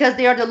 because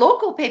they are the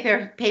local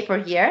paper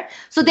here,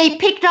 so they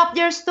picked up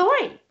their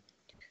story.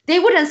 They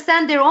wouldn't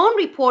send their own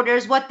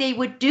reporters. What they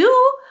would do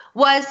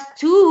was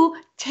to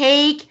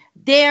take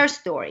their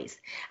stories.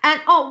 And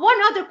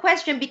one other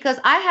question, because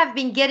I have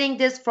been getting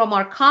this from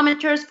our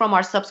commenters, from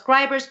our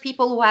subscribers,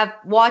 people who have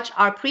watched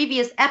our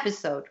previous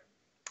episode.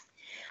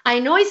 I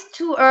know it's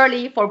too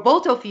early for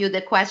both of you,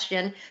 the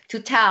question to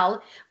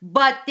tell,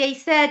 but they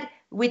said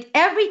with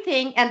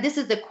everything, and this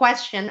is the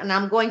question, and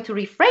I'm going to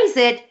rephrase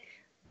it,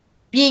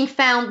 being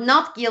found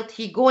not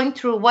guilty, going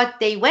through what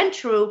they went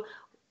through,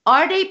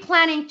 are they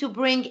planning to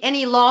bring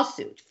any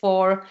lawsuit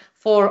for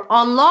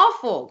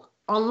unlawful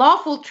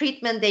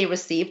treatment they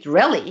received,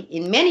 really,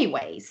 in many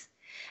ways?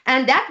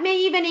 And that may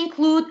even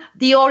include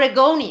the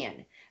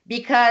Oregonian,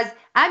 because,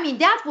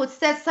 that would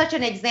set such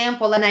an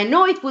example, and I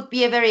know it would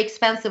be a very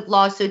expensive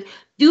lawsuit.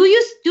 Do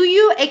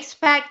you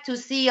expect to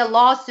see a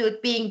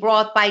lawsuit being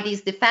brought by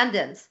these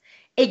defendants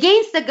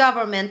against the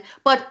government,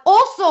 but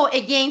also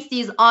against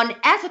these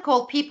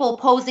unethical people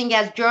posing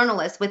as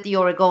journalists with the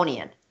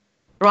Oregonian?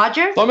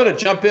 Roger? So I'm going to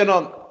jump in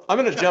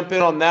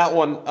on that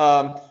one.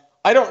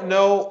 I don't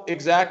know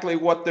exactly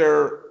what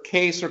their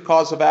case or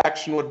cause of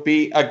action would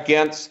be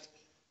against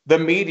the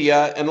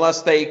media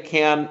unless they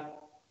can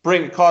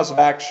bring a cause of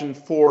action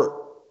for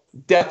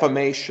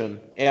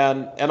defamation,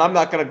 and I'm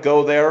not going to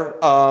go there.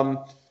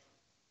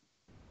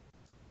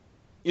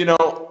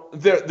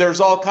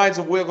 There's all kinds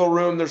of wiggle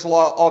room. There's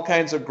all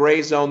kinds of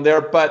gray zone there.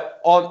 But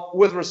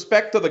with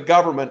respect to the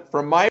government,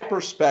 from my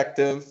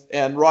perspective,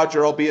 and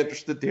Roger, I'll be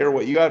interested to hear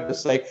what you have to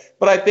say,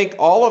 but I think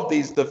all of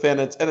these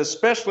defendants, and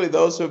especially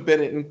those who have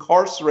been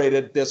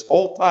incarcerated this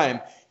whole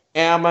time,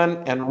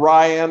 Ammon and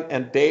Ryan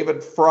and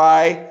David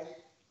Fry,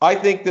 I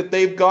think that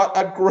they've got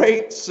a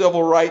great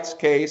civil rights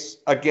case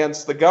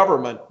against the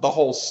government. The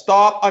whole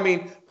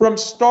from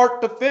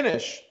start to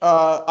finish,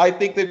 I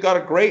think they've got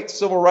a great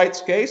civil rights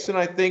case, and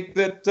I think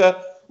that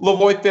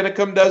Lavoy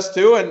Finicum does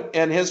too,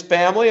 and his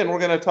family, and we're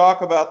going to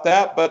talk about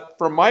that. But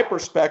from my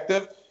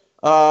perspective,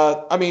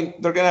 I mean,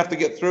 they're going to have to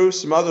get through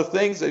some other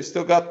things. They've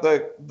still got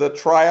the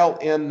trial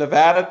in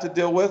Nevada to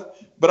deal with.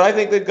 But I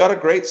think they've got a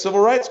great civil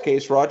rights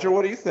case. Roger,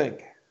 what do you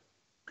think?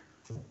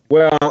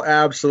 Well,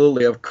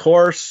 absolutely. Of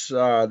course,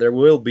 there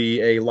will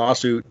be a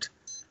lawsuit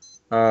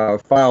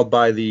filed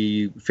by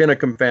the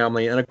Finicum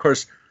family. And, of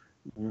course,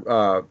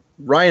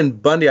 Ryan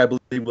Bundy, I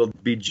believe, will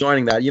be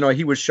joining that. You know,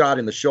 he was shot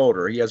in the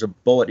shoulder. He has a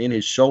bullet in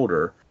his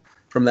shoulder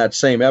from that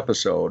same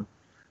episode.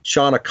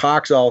 Shauna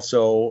Cox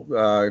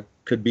also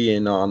could be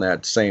in on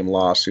that same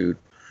lawsuit.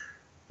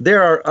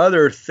 There are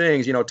other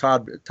things. You know,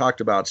 Todd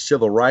talked about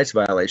civil rights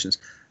violations.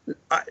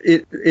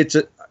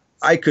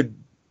 I couldn't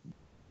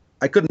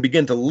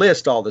begin to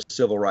list all the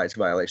civil rights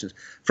violations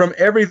from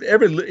every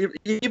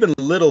even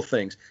little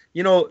things.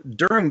 You know,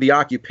 during the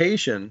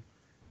occupation,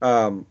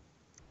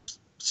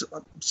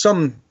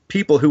 some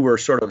people who were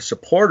sort of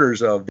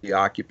supporters of the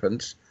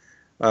occupants,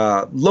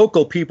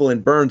 local people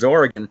in Burns,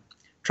 Oregon,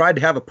 tried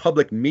to have a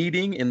public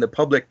meeting in the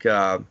public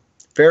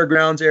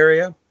fairgrounds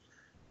area,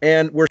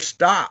 and were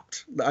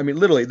stopped. I mean,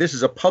 literally, this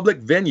is a public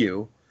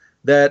venue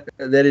that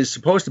is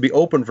supposed to be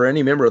open for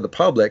any member of the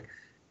public.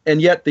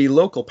 And yet the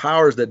local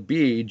powers that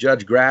be,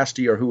 Judge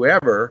Grasty or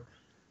whoever,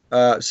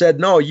 said,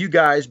 no, you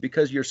guys,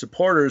 because you're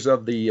supporters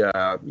of the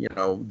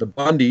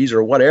Bundys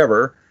or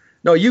whatever,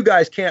 no, you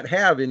guys can't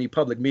have any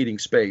public meeting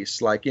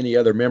space like any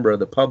other member of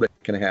the public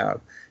can have.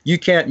 You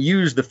can't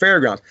use the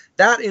fairgrounds.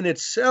 That in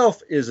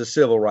itself is a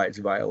civil rights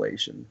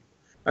violation.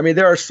 I mean,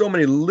 there are so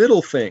many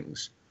little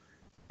things,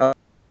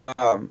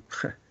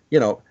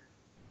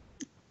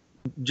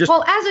 just.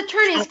 Well, as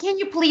attorneys, can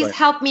you please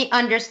help me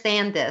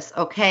understand this,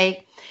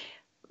 okay?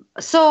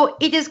 So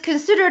it is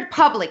considered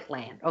public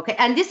land, okay?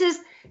 And this is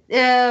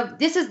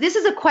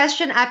a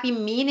question I've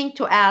been meaning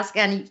to ask,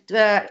 and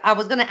I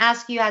was going to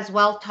ask you as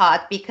well,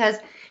 Todd, because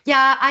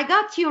I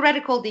got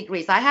theoretical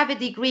degrees. I have a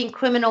degree in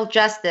criminal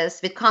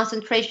justice with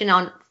concentration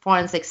on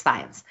forensic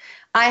science.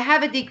 I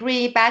have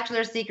a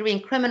bachelor's degree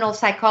in criminal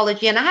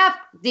psychology, and I have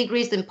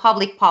degrees in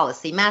public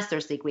policy,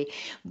 master's degree,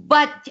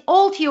 but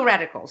all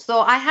theoretical.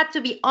 So I had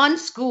to be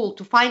unschooled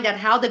to find out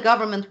how the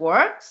government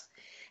works.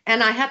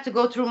 And I had to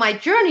go through my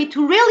journey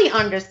to really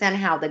understand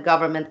how the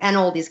government and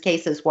all these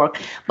cases work.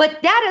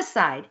 But that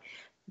aside,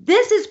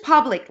 this is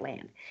public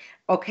land,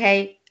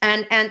 okay?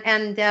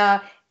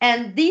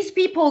 And these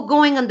people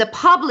going on the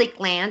public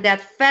land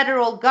that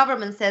federal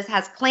government says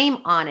has claim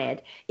on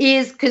it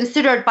is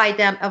considered by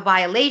them a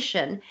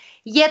violation.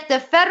 Yet the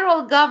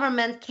federal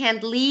government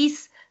can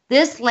lease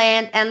this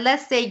land and,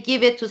 let's say,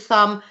 give it to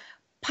some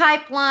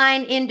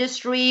pipeline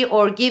industry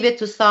or give it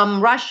to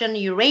some Russian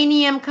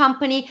uranium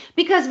company,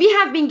 because we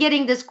have been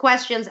getting these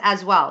questions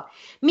as well.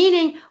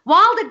 Meaning,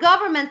 while the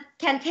government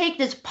can take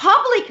this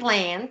public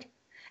land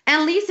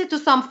and lease it to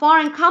some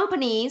foreign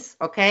companies,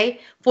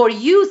 okay, for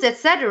use,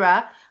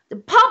 etc., the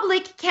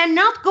public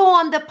cannot go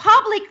on the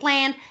public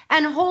land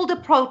and hold a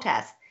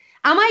protest.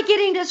 Am I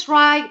getting this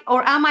right,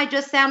 or am I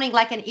just sounding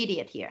like an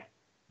idiot here?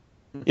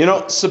 You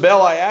know, Sibel,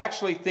 I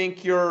actually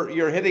think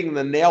you're hitting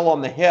the nail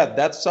on the head.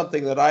 That's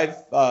something that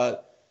I've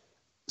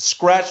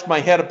scratched my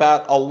head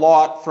about a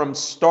lot from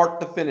start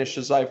to finish,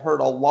 as I've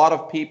heard a lot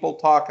of people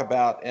talk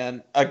about.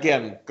 And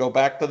again, go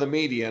back to the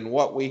media and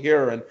what we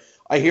hear. And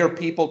I hear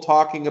people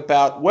talking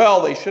about,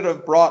 well, they should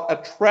have brought a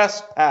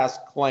trespass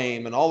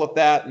claim and all of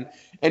that.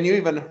 And you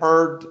even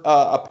heard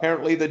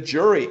apparently the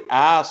jury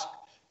ask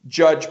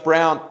Judge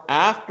Brown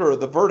after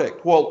the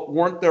verdict, well,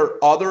 weren't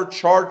there other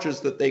charges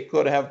that they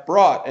could have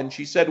brought? And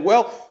she said,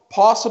 well,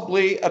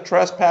 possibly a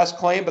trespass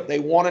claim, but they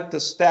wanted to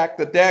stack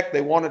the deck.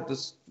 They wanted to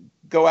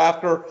go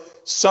after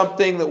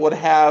something that would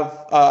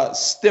have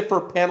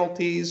stiffer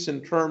penalties in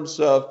terms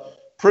of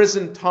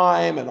prison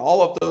time and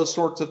all of those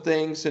sorts of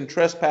things, and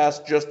trespass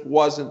just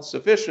wasn't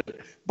sufficient.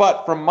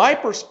 But from my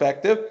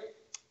perspective,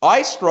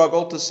 I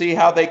struggle to see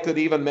how they could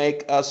even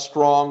make a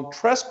strong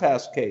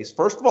trespass case.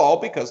 First of all,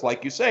 because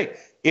like you say,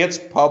 it's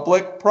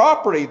public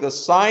property. The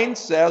sign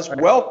says,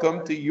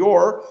 welcome to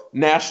your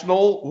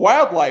National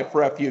Wildlife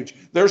Refuge.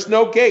 There's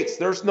no gates.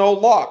 There's no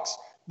locks.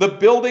 The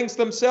buildings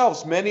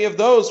themselves, many of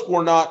those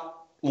were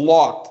not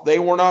locked. They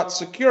were not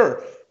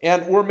secure.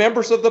 And we're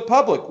members of the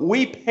public.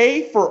 We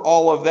pay for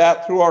all of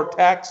that through our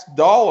tax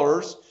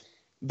dollars.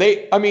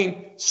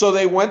 So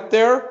they went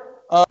there.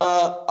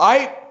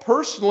 I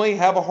personally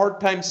have a hard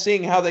time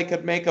seeing how they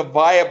could make a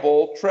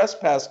viable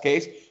trespass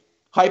case.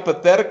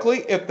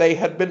 Hypothetically, if they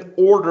had been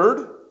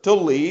ordered to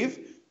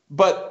leave,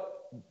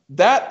 but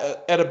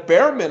that at a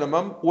bare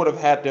minimum would have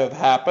had to have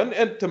happened.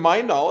 And to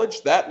my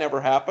knowledge, that never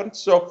happened.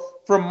 So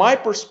from my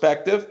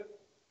perspective,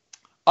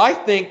 I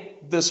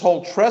think this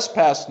whole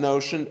trespass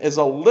notion is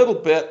a little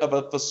bit of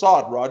a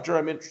facade. Roger,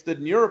 I'm interested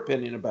in your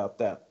opinion about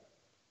that.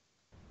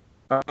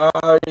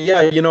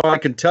 I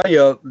can tell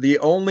you the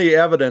only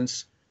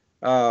evidence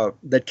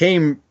that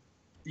came,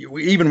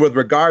 even with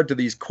regard to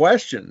these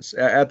questions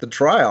at the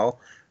trial,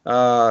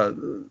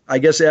 I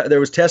guess there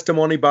was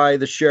testimony by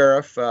the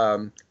sheriff,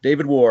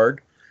 David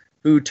Ward,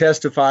 who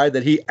testified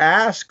that he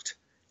asked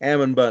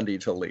Ammon Bundy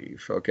to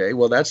leave. Okay,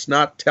 well, that's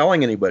not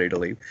telling anybody to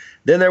leave.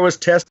 Then there was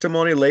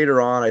testimony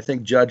later on. I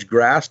think Judge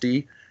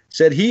Grasty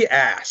said he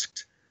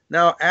asked.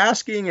 Now,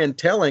 asking and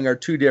telling are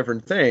two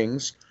different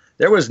things.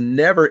 There was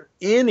never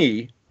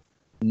any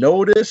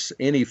notice,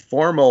 any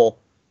formal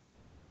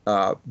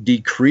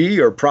decree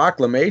or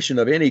proclamation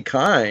of any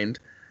kind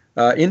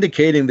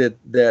indicating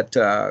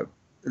that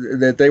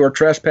they were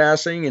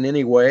trespassing in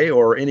any way,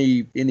 or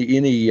any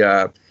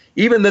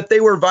even that they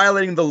were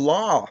violating the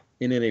law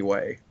in any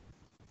way.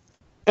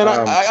 And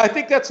I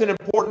think that's an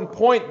important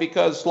point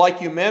because,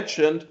 like you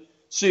mentioned,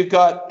 so you've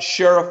got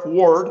Sheriff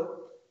Ward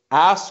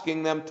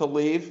asking them to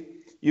leave.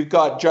 You've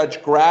got Judge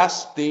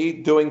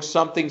Grasty doing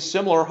something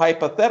similar.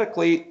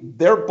 Hypothetically,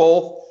 they're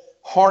both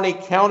Harney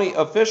County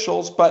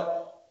officials, but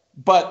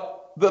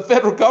the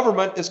federal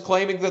government is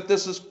claiming that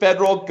this is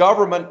federal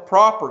government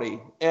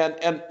property.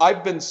 And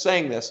I've been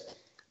saying this,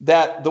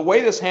 that the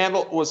way this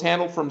was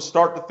handled from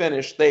start to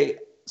finish, they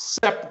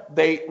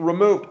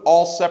removed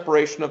all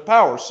separation of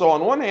powers. So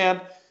on one hand,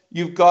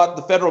 you've got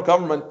the federal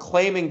government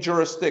claiming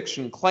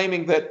jurisdiction,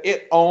 claiming that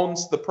it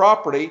owns the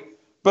property.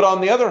 But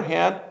on the other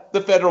hand,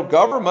 the federal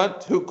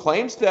government, who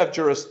claims to have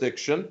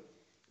jurisdiction,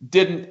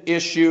 didn't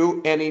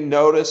issue any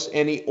notice,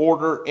 any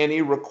order,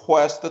 any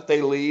request that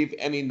they leave,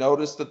 any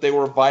notice that they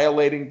were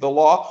violating the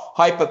law.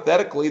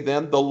 Hypothetically,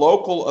 then, the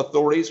local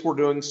authorities were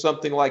doing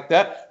something like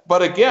that.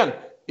 But again,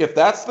 if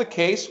that's the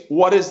case,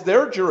 what is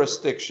their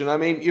jurisdiction? I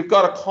mean, you've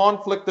got a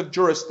conflict of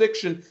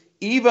jurisdiction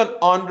even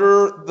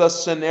under the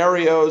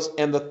scenarios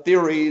and the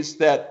theories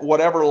that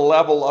whatever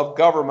level of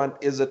government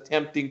is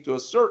attempting to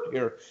assert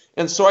here.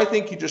 And so I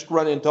think you just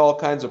run into all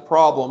kinds of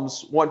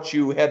problems once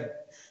you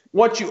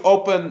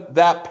open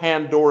that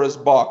Pandora's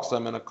box,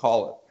 I'm going to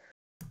call it.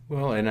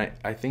 Well, and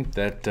I think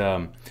that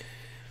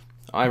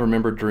I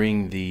remember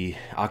during the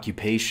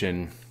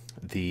occupation,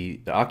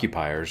 the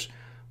occupiers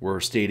were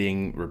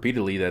stating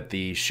repeatedly that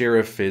the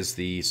sheriff is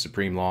the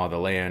supreme law of the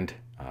land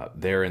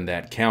there in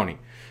that county.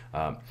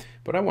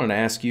 But I wanted to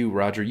ask you,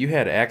 Roger, you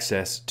had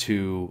access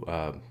to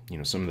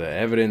some of the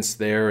evidence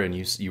there, and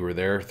you were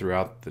there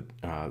throughout the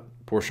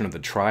portion of the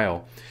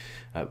trial.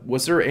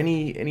 Was there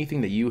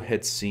anything that you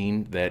had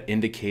seen that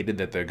indicated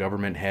that the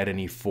government had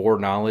any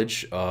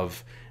foreknowledge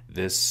of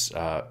this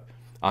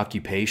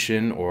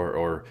occupation,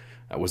 or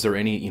was there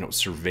any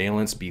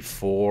surveillance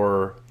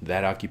before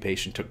that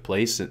occupation took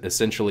place,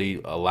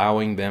 essentially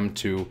allowing them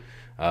to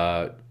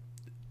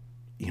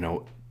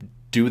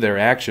do their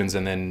actions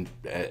and then,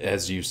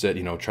 as you said,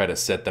 try to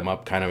set them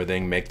up, kind of a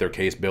thing, make their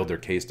case, build their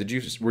case?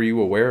 Were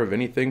you aware of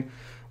anything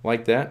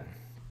like that?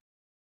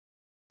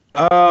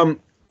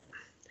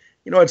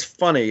 It's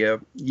funny.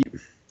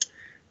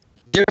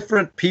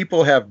 Different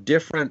people have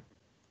different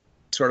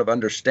sort of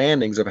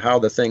understandings of how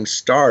the thing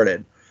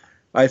started.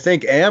 I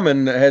think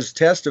Ammon has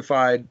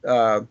testified,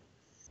 that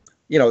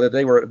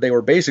they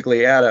were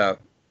basically at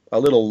a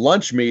little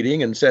lunch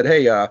meeting and said,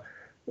 "Hey,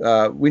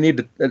 we need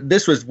to."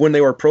 This was when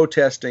they were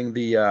protesting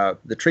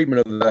the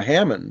treatment of the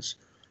Hammonds.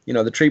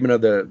 The treatment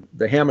of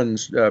the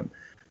Hammonds,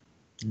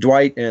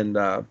 Dwight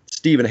and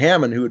Stephen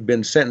Hammond, who had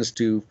been sentenced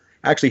to,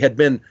 actually had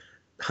been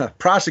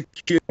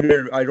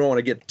prosecuted. I don't want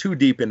to get too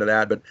deep into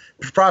that, but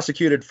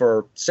prosecuted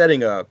for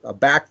setting a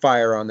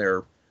backfire on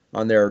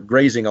their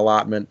grazing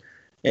allotment,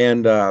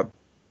 and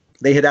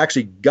they had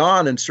actually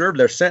gone and served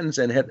their sentence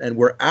and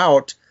were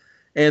out,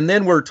 and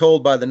then were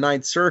told by the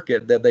Ninth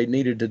Circuit that they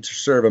needed to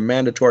serve a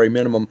mandatory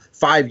minimum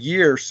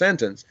 5-year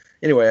sentence.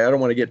 Anyway, I don't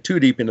want to get too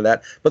deep into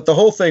that, but the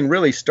whole thing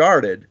really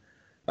started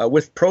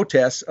with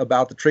protests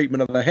about the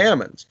treatment of the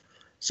Hammonds.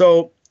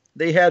 So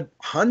they had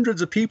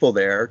hundreds of people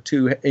there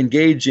to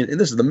engage in, and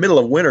this is the middle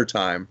of winter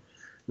time,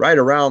 right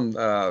around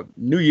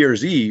New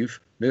Year's Eve,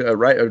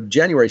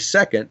 January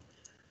 2nd.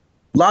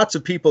 Lots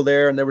of people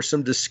there, and there were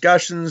some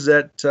discussions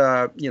that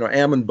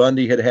Ammon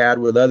Bundy had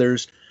with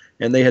others,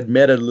 and they had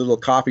met at a little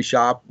coffee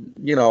shop,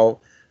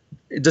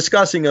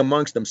 discussing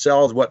amongst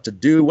themselves what to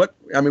do.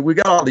 We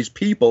got all these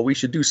people, we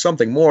should do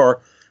something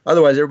more.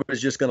 Otherwise,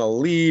 everybody's just going to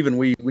leave, and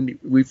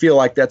we feel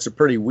like that's a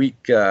pretty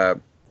weak.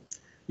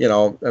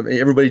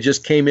 Everybody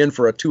just came in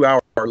for a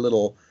 2-hour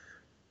little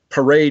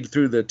parade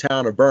through the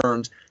town of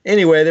Burns.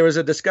 Anyway, there was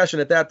a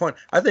discussion at that point.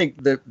 I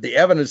think the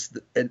evidence,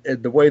 and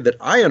the way that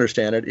I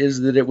understand it,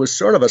 is that it was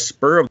sort of a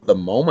spur of the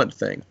moment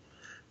thing,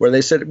 where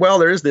they said, well,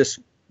 there is this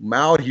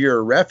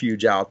Malheur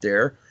refuge out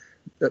there.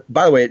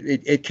 By the way,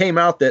 it came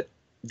out that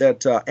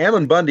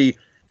Ammon Bundy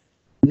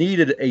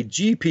needed a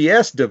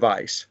GPS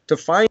device to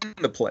find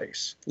the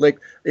place. Like,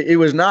 it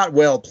was not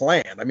well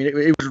planned. I mean,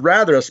 it was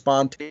rather a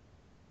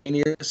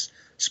spontaneous,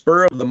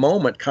 spur of the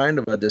moment kind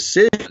of a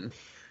decision.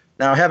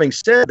 Now, having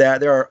said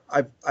that,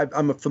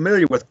 I'm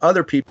familiar with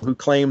other people who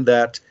claim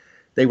that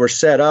they were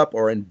set up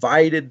or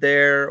invited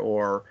there,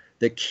 or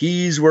the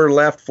keys were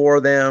left for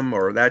them,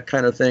 or that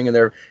kind of thing.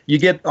 And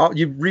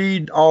you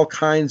read all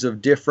kinds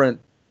of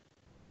different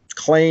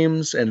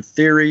claims and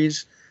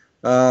theories.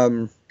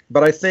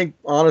 But I think,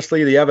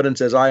 honestly, the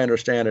evidence, as I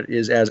understand it,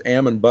 is, as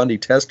Ammon Bundy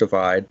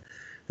testified,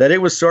 that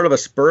it was sort of a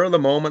spur of the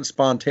moment,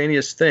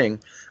 spontaneous thing.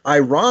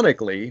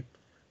 Ironically,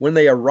 when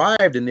they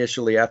arrived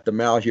initially at the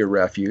Malheur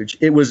Refuge,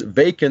 it was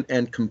vacant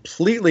and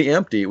completely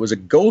empty. It was a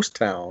ghost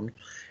town.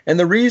 And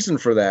the reason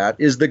for that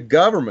is the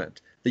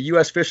government, the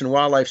U.S. Fish and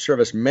Wildlife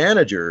Service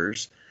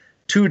managers,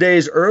 2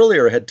 days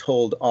earlier had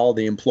told all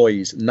the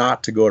employees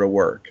not to go to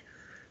work.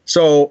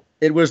 So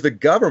it was the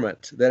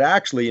government that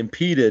actually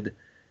impeded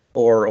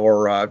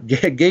or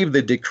gave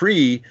the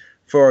decree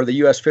for the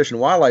U.S. Fish and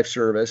Wildlife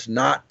Service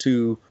not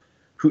to,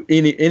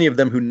 any of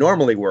them who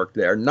normally worked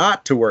there,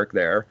 not to work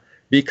there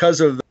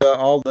because of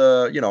all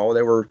the,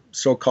 they were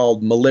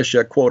so-called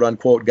militia,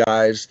 quote-unquote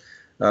guys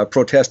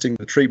protesting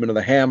the treatment of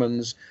the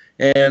Hammonds,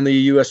 and the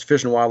U.S.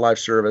 Fish and Wildlife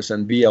Service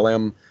and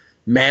BLM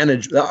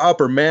the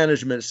upper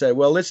management said,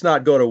 well, let's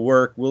not go to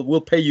work.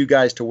 We'll pay you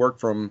guys to work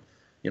from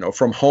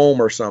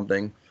home or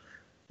something.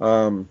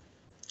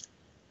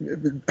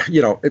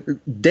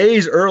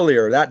 Days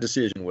earlier, that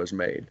decision was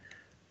made.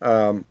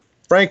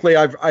 Frankly,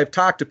 I've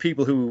talked to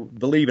people who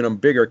believe in a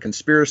bigger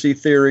conspiracy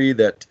theory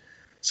that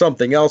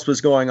something else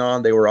was going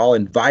on. They were all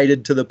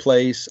invited to the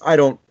place. I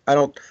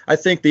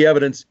think the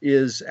evidence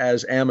is,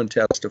 as Ammon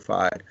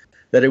testified,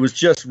 that it was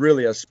just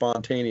really a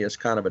spontaneous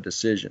kind of a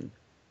decision.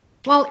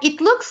 Well, it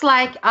looks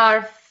like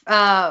our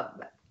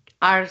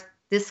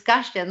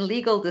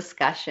legal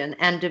discussion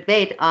and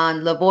debate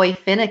on Lavoy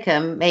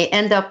Finicum may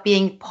end up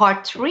being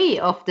part 3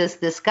 of this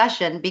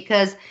discussion,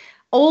 because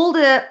all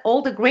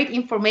the great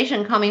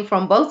information coming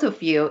from both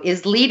of you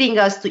is leading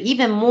us to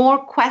even more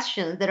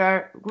questions that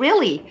are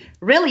really,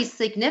 really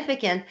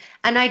significant.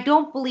 And I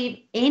don't believe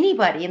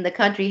anybody in the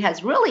country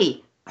has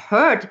really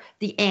heard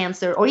the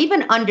answer or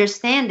even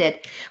understand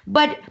it.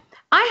 But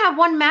I have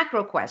one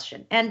macro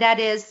question, and that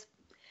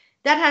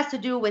has to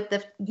do with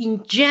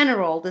in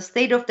general, the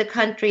state of the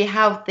country,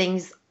 how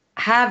things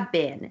have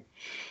been.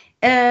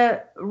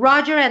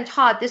 Roger and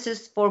Todd, this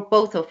is for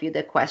both of you,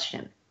 the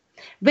question.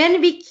 When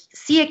we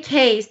see a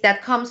case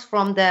that comes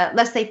from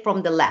let's say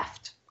from the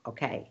left,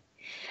 okay,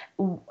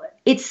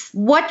 it's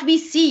what we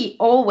see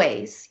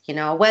always,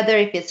 whether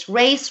if it's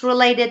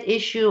race-related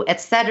issue,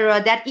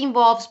 etc., that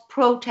involves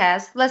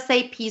protest, let's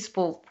say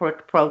peaceful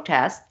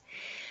protest,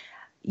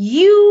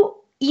 you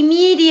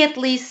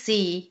immediately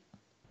see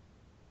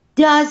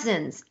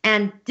dozens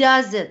and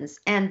dozens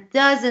and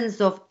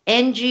dozens of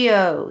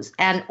NGOs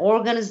and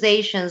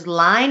organizations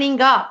lining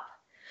up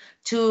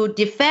to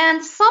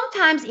defend,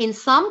 sometimes in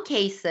some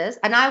cases,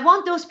 and I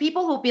want those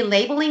people who've been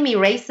labeling me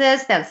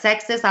racist and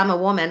sexist. I'm a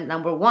woman,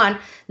 number one.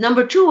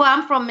 Number two,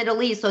 I'm from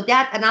Middle East,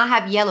 and I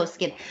have yellow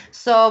skin.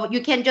 So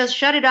you can just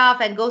shut it off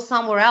and go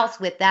somewhere else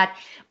with that.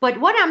 But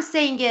what I'm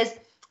saying is,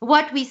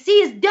 what we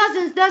see is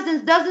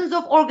dozens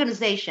of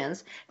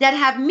organizations that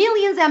have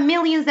millions and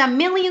millions and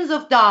millions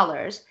of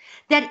dollars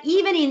that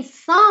even in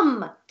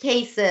some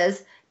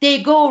cases,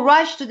 they go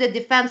rush to the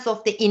defense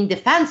of the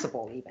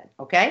indefensible even,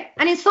 okay?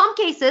 And in some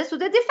cases to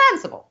the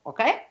defensible,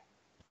 okay?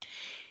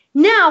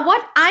 Now,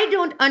 what I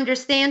don't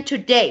understand to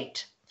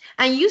date,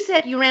 and you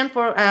said you ran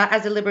for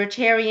as a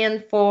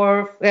libertarian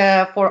for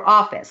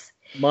office.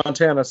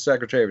 Montana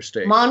Secretary of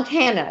State.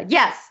 Montana,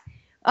 yes.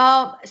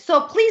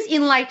 So please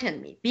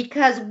enlighten me,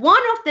 because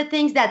one of the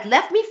things that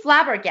left me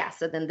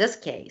flabbergasted in this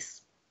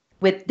case,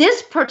 with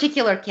this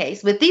particular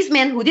case, with these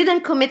men who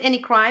didn't commit any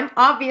crime,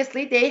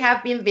 obviously they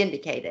have been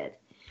vindicated.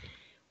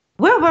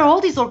 Where were all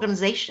these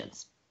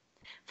organizations?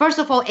 First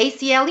of all,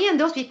 ACLE and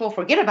those people,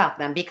 forget about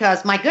them,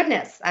 because my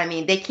goodness, I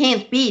mean, they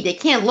can't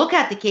look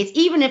at the case,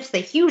 even if it's a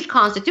huge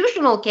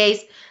constitutional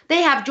case,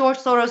 they have George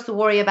Soros to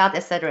worry about, et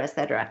cetera, et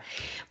cetera.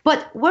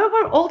 But where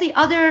were all the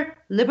other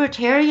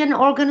libertarian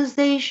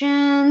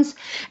organizations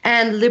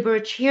and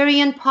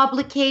libertarian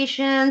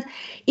publications?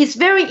 It's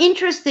very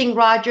interesting,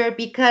 Roger,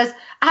 because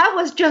I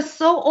was just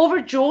so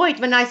overjoyed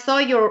when I saw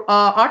your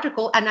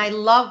article, and I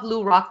love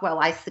Lou Rockwell.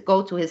 I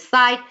go to his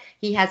site.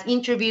 He has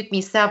interviewed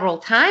me several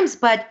times,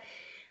 but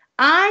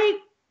I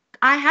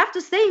have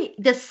to say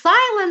the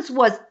silence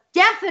was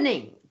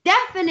deafening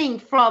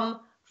from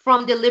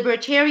the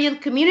libertarian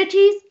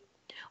communities,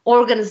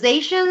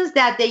 organizations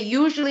that they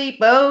usually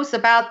boast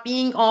about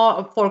being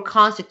for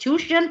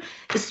Constitution,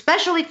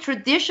 especially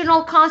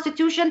traditional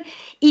Constitution.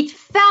 It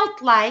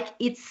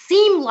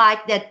seemed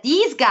like that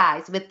these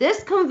guys with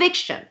this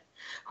conviction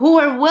who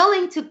are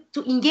willing to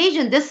engage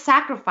in this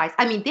sacrifice,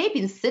 I mean, they've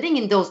been sitting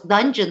in those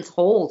dungeons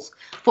holes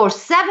for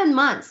 7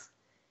 months,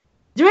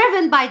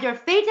 driven by their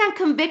faith and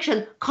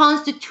conviction,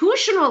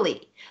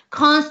 constitutionally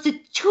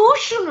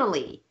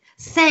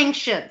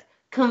sanctioned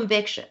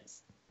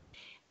convictions.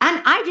 And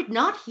I did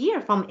not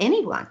hear from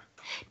anyone.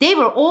 They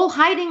were all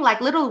hiding like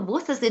little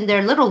wusses in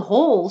their little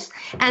holes,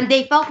 and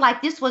they felt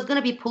like this was going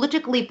to be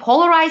politically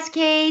polarized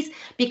case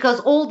because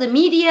all the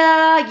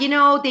media,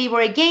 they were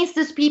against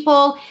these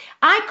people.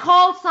 I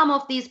called some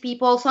of these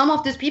people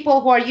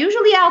who are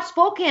usually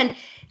outspoken.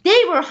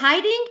 They were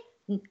hiding.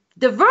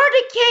 The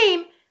verdict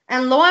came,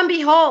 and lo and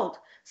behold,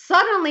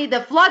 suddenly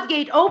the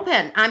floodgate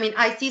opened. I mean,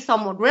 I see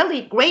some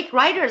really great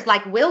writers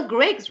like Will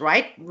Griggs,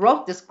 right,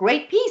 wrote this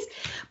great piece.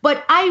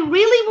 But I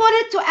really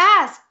wanted to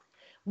ask,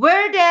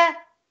 where the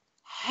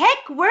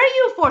heck were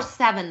you for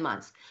 7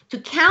 months to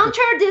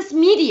counter this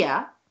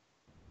media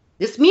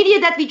this media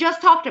that we just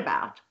talked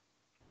about,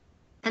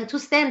 and to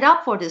stand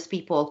up for these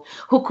people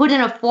who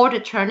couldn't afford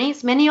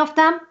attorneys, many of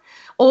them,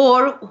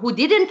 or who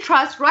didn't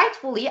trust,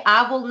 rightfully,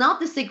 I will not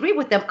disagree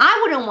with them. I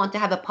wouldn't want to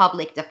have a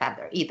public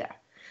defender either.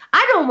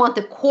 I don't want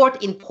the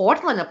court in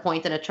Portland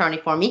appoint an attorney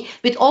for me.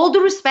 With all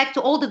due respect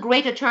to all the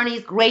great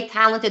attorneys, great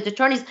talented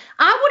attorneys,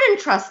 I wouldn't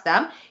trust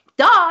them.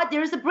 Duh,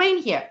 there's a brain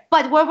here.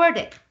 But where were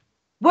they?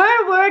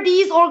 Where were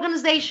these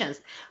organizations?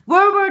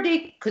 Where were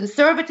the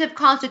conservative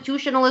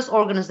constitutionalist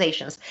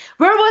organizations?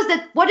 Where was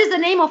the, what is the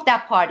name of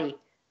that party?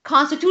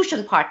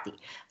 Constitution Party.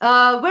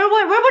 Where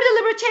were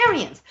the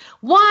libertarians?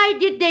 Why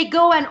did they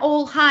go and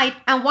all hide,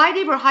 and why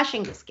they were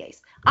hushing this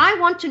case? I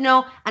want to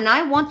know, and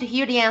I want to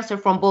hear the answer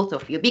from both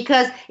of you,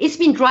 because it's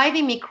been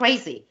driving me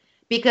crazy.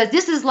 Because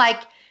this is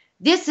like,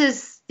 this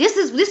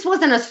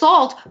was an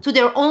assault to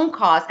their own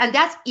cause, and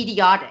that's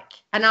idiotic.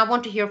 And I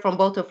want to hear from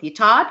both of you.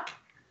 Todd?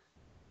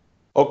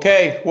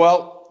 Okay,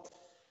 well,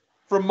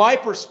 from my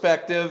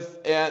perspective,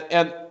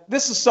 and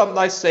this is something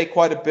I say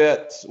quite a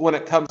bit when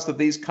it comes to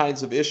these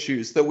kinds of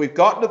issues, that we've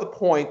gotten to the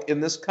point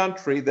in this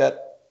country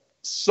that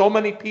so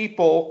many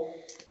people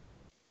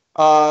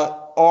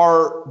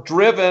are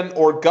driven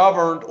or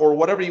governed, or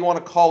whatever you want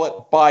to call it,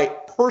 by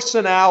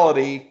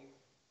personality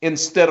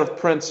instead of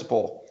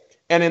principle.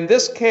 And in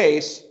this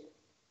case,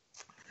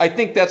 I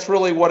think that's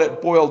really what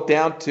it boiled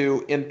down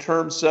to, in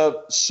terms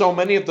of so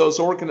many of those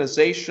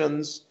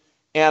organizations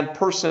and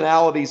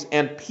personalities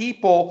and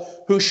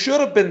people who should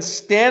have been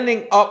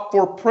standing up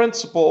for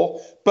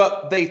principle,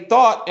 but they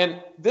thought,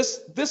 and this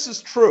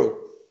is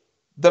true,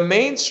 the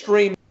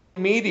mainstream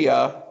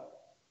media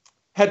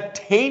had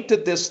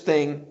tainted this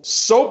thing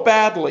so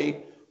badly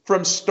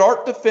from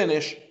start to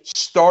finish,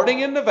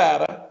 starting in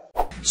Nevada.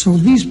 So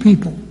these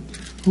people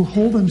who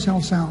hold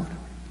themselves out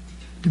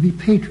to be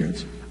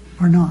patriots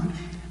are not.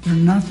 They're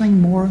nothing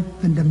more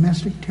than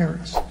domestic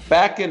terrorists.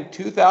 Back in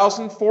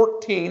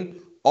 2014,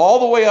 all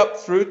the way up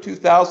through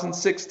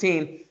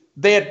 2016,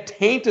 they had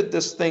tainted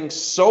this thing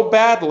so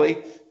badly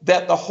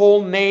that the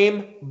whole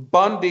name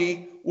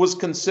Bundy was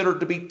considered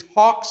to be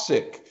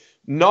toxic,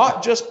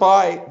 not just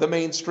by the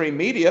mainstream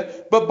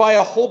media, but by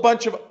a whole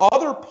bunch of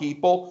other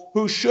people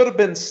who should have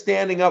been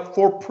standing up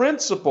for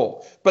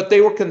principle. But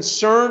they were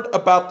concerned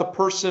about the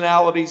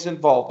personalities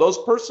involved. Those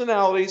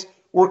personalities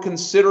were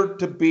considered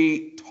to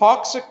be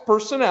toxic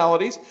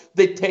personalities.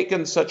 They'd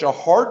taken such a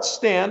hard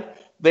stand.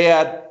 They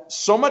had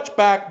so much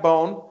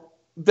backbone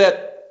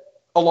that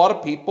a lot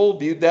of people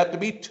viewed that to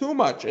be too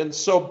much. And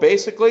so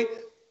basically,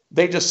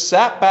 they just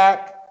sat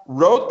back,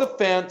 rode the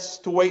fence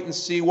to wait and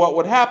see what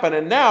would happen.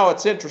 And now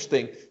it's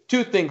interesting.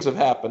 Two things have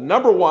happened.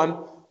 Number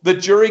one, the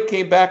jury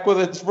came back with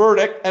its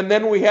verdict, and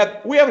then we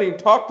haven't even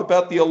talked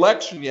about the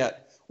election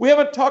yet. We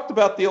haven't talked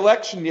about the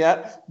election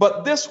yet,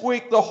 but this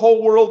week the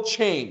whole world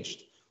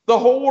changed. The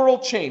whole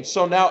world changed.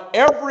 So now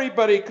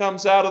everybody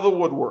comes out of the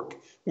woodwork.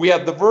 We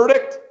had the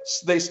verdict.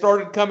 They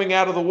started coming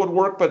out of the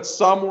woodwork, but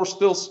some were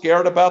still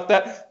scared about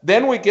that.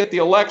 Then we get the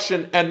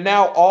election, and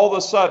now all of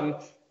a sudden,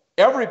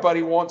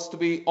 everybody wants to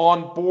be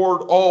on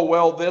board. Oh,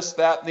 well, this,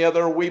 that, and the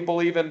other. We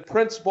believe in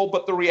principle,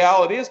 but the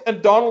reality is,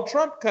 and Donald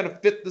Trump kind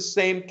of fit the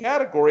same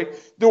category.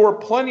 There were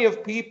plenty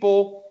of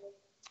people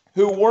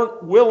who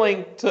weren't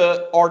willing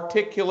to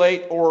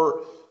articulate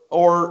or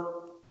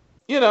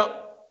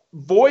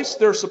voice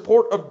their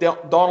support of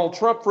Donald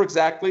Trump for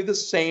exactly the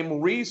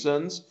same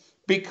reasons,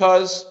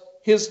 because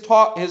his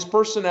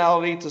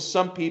personality to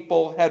some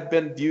people had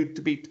been viewed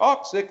to be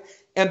toxic,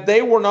 and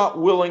they were not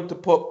willing to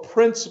put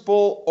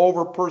principle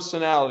over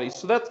personality.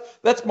 So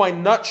that's my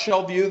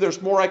nutshell view.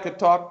 There's more I could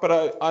talk,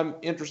 but I'm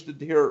interested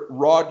to hear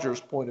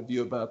Roger's point of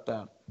view about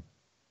that.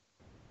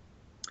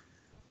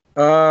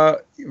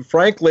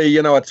 Frankly,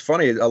 it's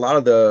funny. A lot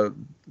of the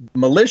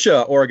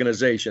militia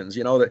organizations,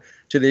 that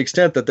to the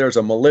extent that there's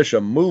a militia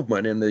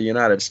movement in the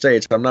United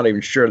States, I'm not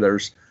even sure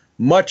there's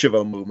much of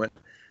a movement.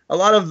 A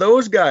lot of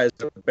those guys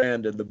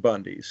abandoned the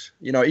Bundys.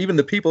 Even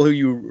the people who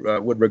you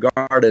would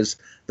regard as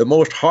the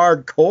most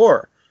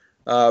hardcore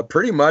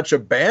pretty much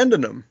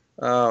abandoned them.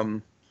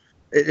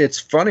 It's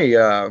funny.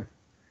 You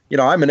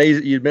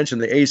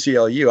mentioned the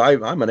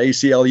ACLU. I'm an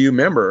ACLU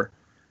member.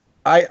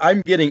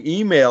 I'm getting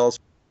emails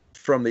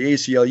from the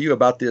ACLU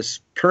about this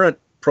current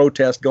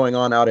protest going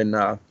on out in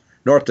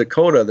North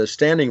Dakota, the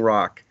Standing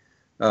Rock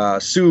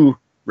Sioux,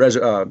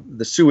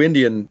 the Sioux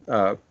Indian.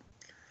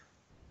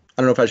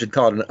 I don't know if I should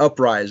call it an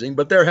uprising,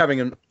 but they're having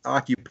an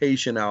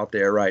occupation out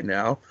there right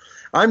now.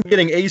 I'm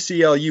getting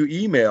ACLU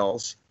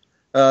emails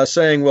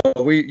saying,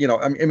 well,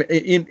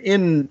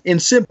 in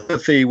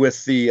sympathy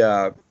with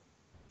the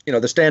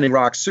Standing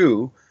Rock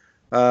Sioux,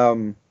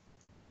 and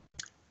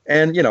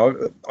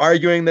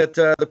arguing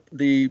that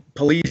the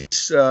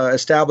police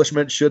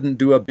establishment shouldn't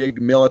do a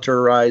big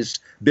militarized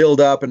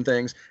buildup and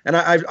things. And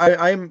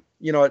I'm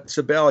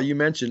Sibel, you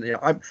mentioned,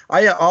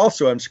 I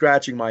also am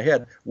scratching my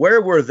head.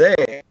 Where were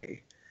they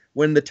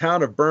when the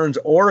town of Burns,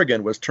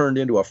 Oregon, was turned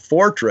into a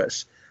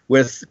fortress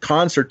with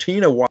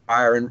concertina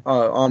wire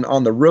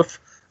on the roof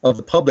of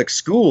the public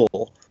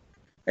school,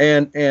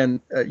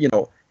 and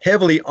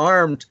heavily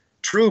armed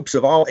troops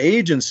of all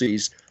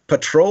agencies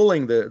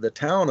patrolling the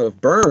town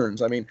of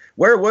Burns. I mean,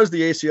 where was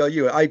the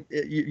ACLU?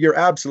 You're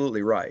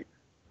absolutely right.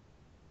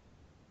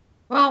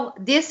 Well,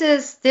 this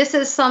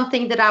is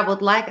something that I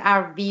would like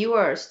our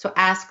viewers to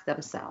ask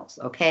themselves,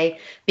 okay?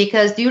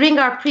 Because during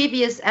our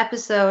previous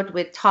episode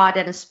with Todd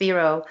and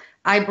Spiro,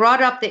 I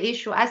brought up the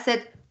issue. I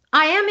said,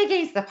 I am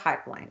against the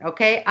pipeline,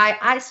 okay?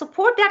 I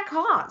support that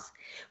cause.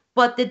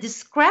 But the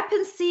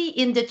discrepancy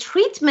in the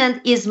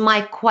treatment is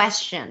my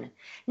question.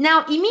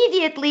 Now,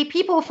 immediately,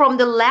 people from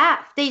the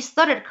left, they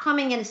started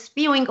coming and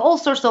spewing all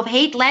sorts of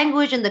hate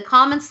language in the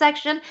comment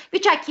section,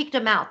 which I kicked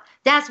them out.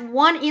 That's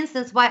one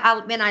instance when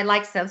I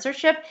like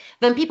censorship.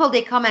 When people,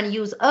 they come and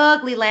use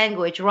ugly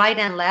language, right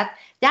and left,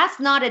 that's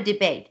not a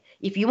debate.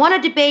 If you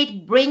want to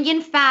debate, bring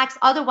in facts.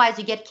 Otherwise,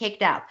 you get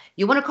kicked out.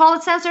 You want to call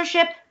it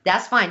censorship?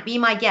 That's fine. Be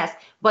my guest.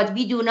 But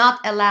we do not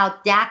allow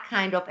that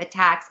kind of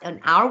attacks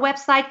on our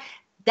website.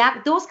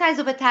 Those kinds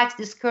of attacks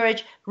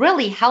discourage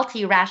really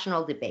healthy,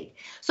 rational debate.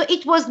 So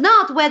it was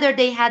not whether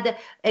they had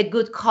a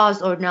good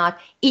cause or not.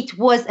 It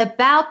was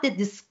about the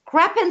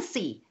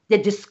discrepancy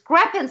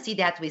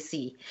that we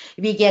see.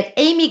 We get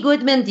Amy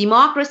Goodman,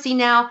 Democracy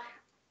Now!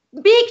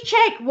 Big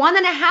check,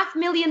 $1.5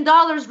 million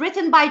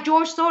written by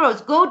George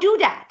Soros. Go do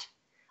that.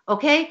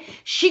 Okay,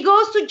 she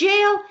goes to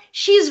jail.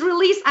 She's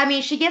released. I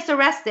mean, she gets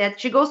arrested.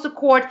 She goes to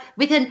court.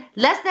 Within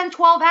less than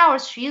 12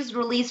 hours, she is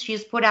released. She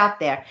is put out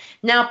there.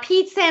 Now,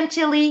 Pete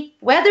Santilli,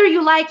 whether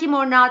you like him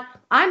or not,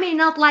 I may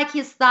not like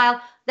his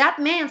style. That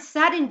man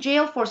sat in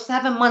jail for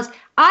 7 months.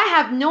 I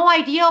have no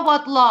idea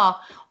what law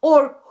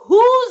or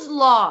whose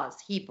laws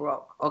he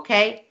broke.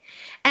 Okay,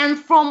 and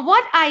from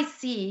what I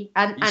see,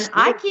 and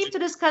I came to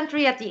this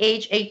country at the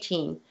age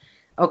 18.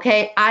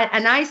 Okay,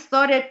 I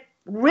started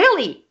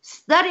really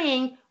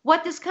studying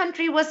what this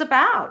country was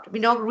about,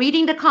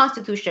 reading the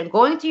Constitution,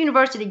 going to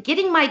university,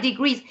 getting my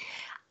degrees.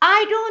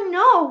 I don't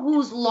know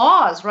whose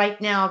laws right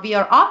now we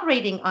are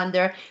operating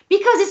under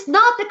because it's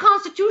not the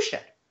Constitution.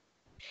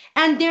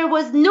 And there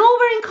was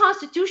nowhere in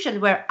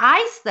Constitution where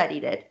I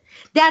studied it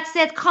that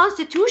said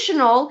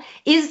constitutional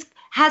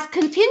has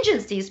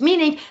contingencies,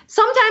 meaning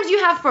sometimes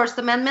you have First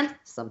Amendment,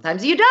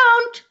 sometimes you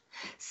don't.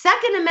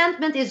 Second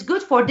Amendment is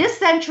good for this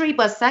century,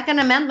 but Second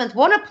Amendment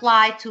won't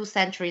apply 2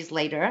 centuries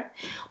later.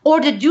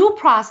 Or the due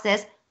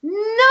process,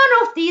 none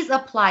of these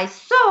apply.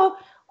 So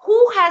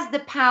who has the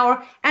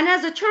power? And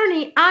as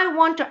attorney, I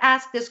want to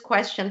ask this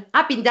question.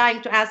 I've been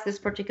dying to ask this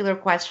particular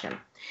question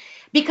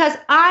because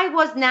I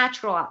was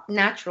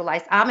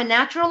naturalized. I'm a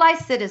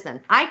naturalized citizen.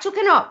 I took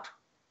an oath.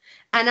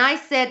 And I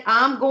said,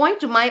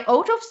 my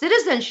oath of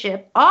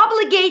citizenship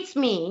obligates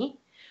me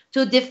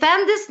to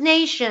defend this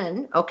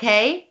nation,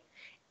 okay?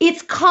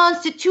 Its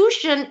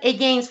constitution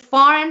against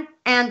foreign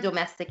and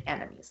domestic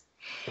enemies.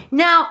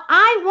 Now,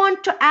 I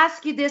want to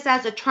ask you this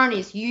as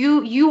attorneys.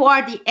 You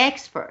are the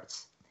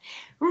experts.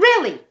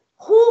 Really,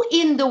 who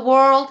in the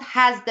world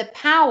has the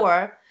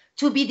power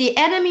to be the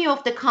enemy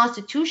of the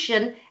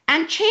Constitution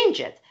and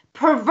change it,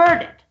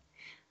 pervert it?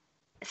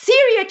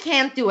 Syria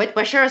can't do it.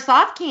 Bashar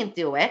Assad can't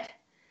do it.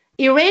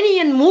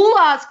 Iranian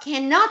mullahs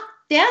cannot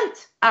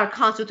dent our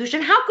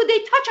Constitution. How could they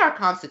touch our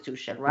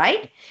Constitution,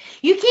 right?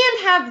 You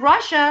can't have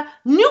Russia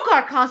nuke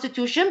our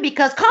Constitution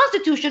because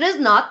Constitution is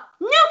not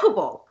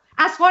nukeable,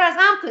 as far as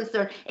I'm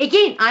concerned.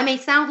 Again, I may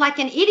sound like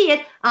an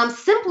idiot. I'm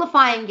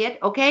simplifying it,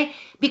 okay?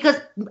 Because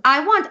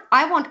I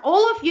want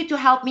all of you to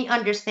help me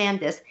understand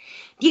this.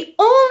 The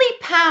only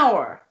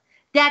power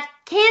that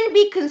can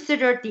be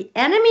considered the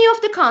enemy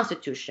of the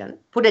Constitution,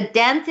 put a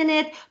dent in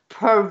it,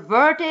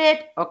 pervert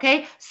it,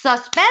 okay,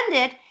 suspend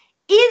it,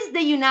 is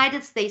the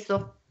United States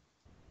of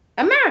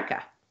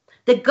America,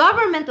 the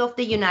government of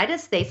the United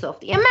States of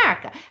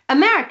America.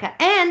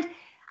 And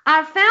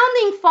our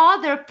founding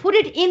father put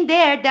it in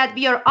there that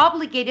we are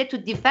obligated to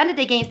defend it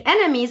against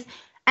enemies.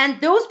 And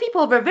those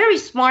people were very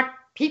smart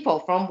people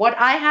from what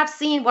I have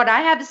seen, what I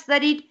have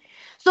studied.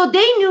 So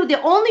they knew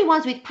the only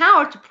ones with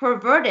power to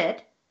pervert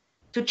it,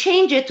 to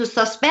change it, to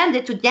suspend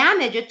it, to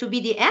damage it, to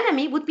be the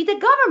enemy would be the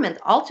government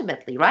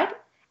ultimately, right?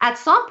 At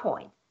some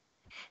point.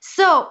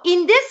 So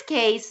in this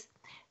case,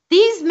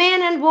 these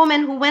men and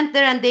women who went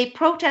there and they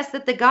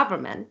protested the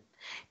government,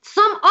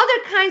 some other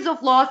kinds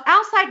of laws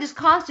outside this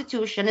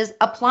Constitution is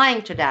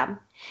applying to them.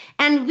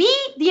 And we,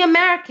 the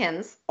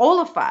Americans, all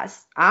of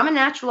us, I'm a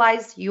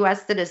naturalized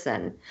U.S.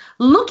 citizen,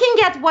 looking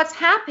at what's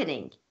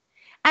happening.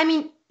 I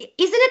mean, isn't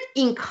it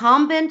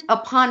incumbent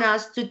upon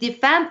us to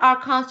defend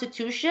our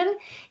Constitution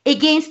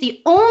against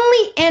the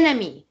only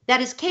enemy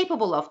that is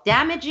capable of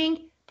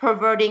damaging,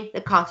 perverting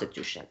the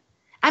Constitution?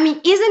 I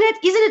mean, isn't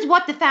it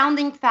what the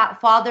founding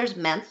fathers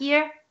meant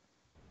here?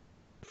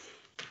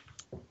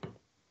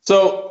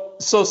 So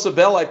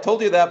Sibel, I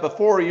told you that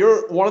before.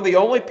 You're one of the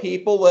only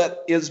people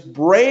that is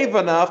brave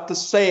enough to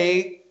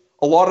say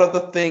a lot of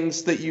the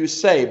things that you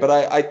say. But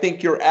I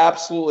think you're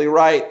absolutely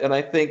right, and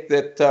I think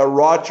that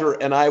Roger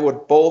and I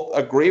would both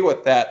agree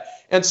with that.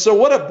 And so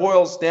what it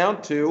boils down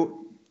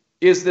to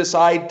is this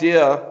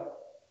idea.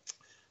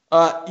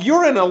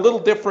 You're in a little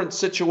different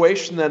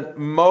situation than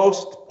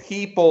most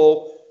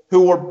people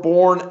who were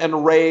born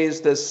and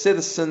raised as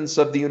citizens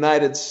of the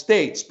United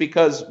States,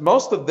 because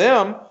most of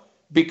them,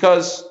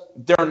 because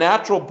they're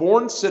natural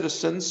born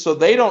citizens, so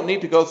they don't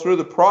need to go through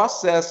the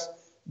process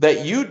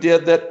that you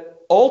did that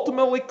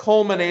ultimately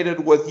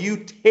culminated with you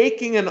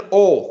taking an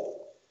oath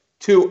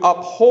to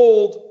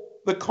uphold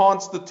the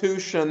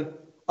Constitution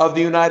of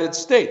the United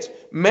States.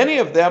 Many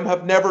of them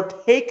have never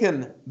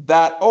taken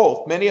that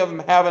oath. Many of them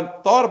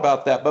haven't thought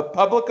about that, but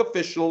public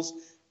officials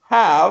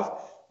have.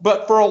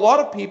 But for a lot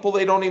of people,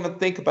 they don't even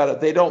think about it.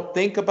 They don't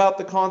think about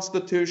the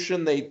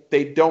Constitution.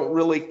 They don't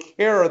really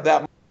care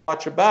that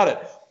much about it.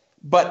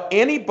 But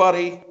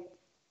anybody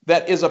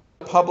that is a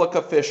public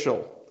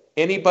official,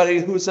 anybody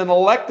who's an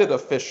elected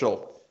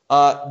official,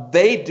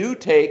 they do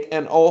take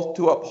an oath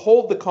to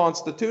uphold the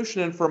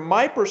Constitution. And from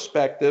my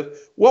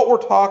perspective, what we're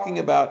talking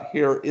about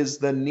here is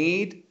the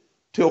need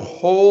to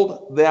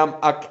hold them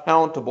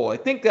accountable. I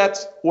think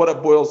that's what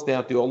it boils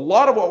down to. A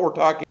lot of what we're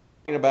talking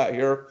about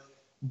here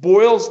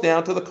boils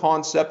down to the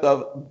concept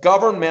of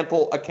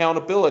governmental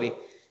accountability.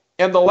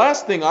 And the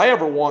last thing I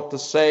ever want to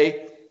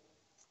say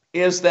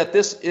is that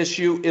this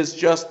issue is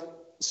just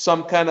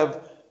some kind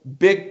of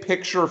big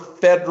picture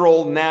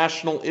federal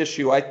national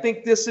issue. I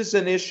think this is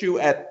an issue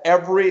at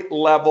every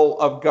level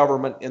of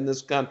government in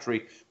this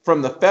country,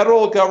 from the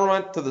federal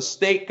government to the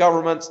state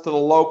governments to the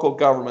local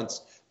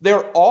governments.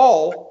 They're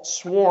all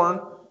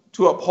sworn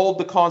to uphold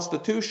the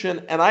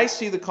Constitution, and I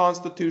see the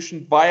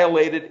Constitution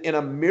violated in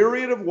a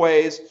myriad of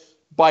ways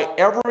by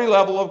every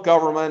level of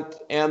government,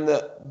 and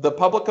the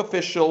public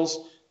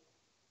officials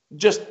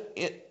just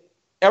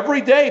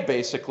every day,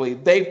 basically,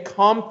 they've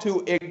come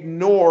to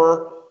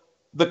ignore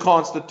the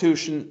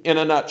Constitution in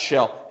a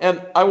nutshell.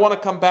 And I want to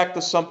come back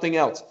to something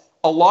else.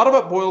 A lot of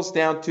it boils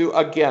down to,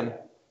 again,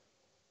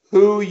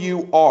 who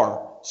you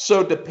are.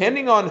 So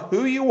depending on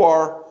who you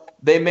are,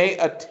 they may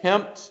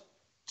attempt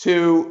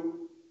to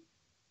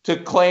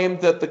claim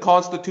that the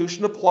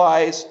Constitution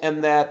applies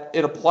and that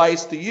it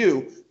applies to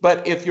you.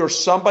 But if you're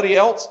somebody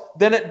else,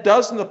 then it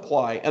doesn't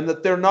apply, and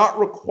that they're not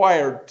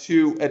required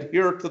to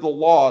adhere to the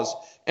laws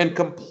and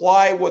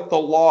comply with the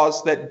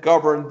laws that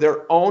govern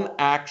their own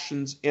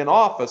actions in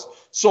office.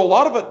 So a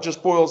lot of it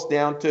just boils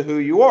down to who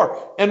you are.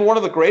 And one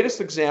of the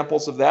greatest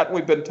examples of that,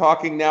 we've been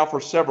talking now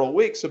for several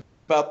weeks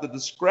about the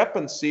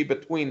discrepancy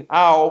between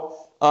how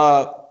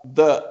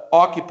the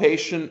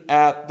occupation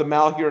at the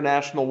Malheur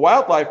National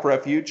Wildlife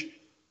Refuge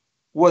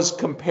was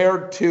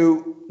compared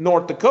to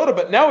North Dakota.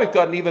 But now we've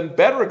got an even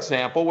better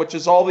example, which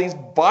is all these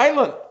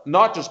violent,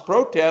 not just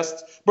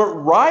protests, but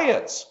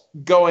riots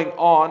going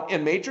on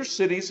in major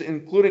cities,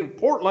 including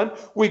Portland.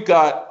 We've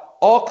got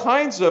all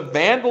kinds of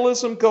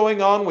vandalism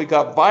going on. We've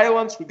got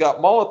violence. We've got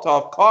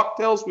Molotov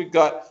cocktails. We've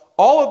got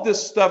all of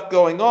this stuff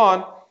going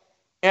on.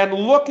 And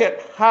look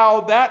at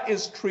how that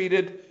is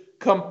treated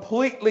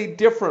completely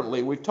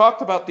differently. We've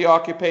talked about the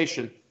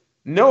occupation.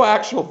 No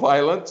actual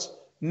violence,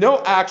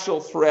 no actual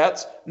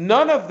threats,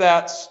 none of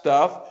that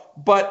stuff,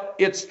 but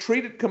it's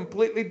treated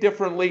completely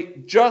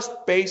differently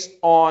just based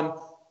on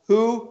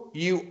who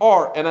you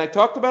are. And I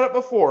talked about it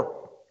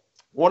before.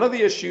 One of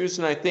the issues,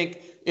 and I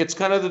think it's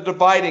kind of the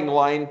dividing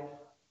line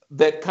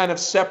that kind of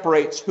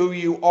separates who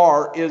you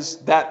are, is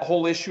that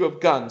whole issue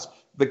of guns.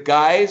 The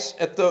guys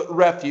at the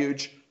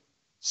refuge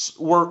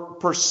were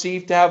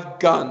perceived to have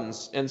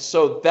guns. And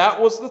so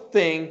that was the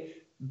thing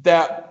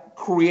that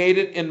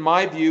created, in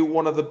my view,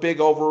 one of the big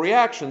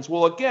overreactions.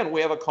 Well, again,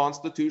 we have a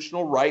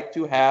constitutional right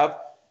to have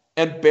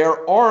and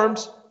bear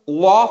arms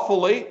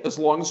lawfully, as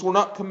long as we're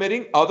not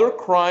committing other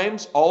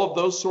crimes, all of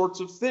those sorts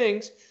of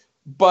things.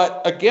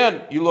 But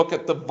again, you look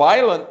at the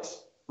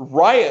violent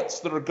riots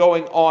that are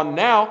going on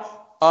now,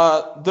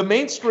 the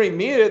mainstream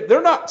media,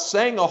 they're not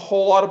saying a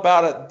whole lot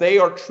about it. They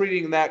are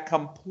treating that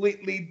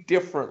completely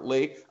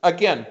differently,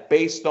 again,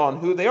 based on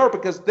who they are,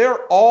 because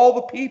they're all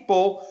the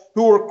people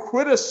who are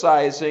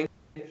criticizing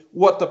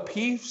what the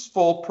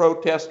peaceful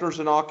protesters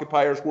and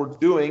occupiers were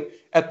doing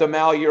at the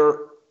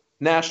Malheur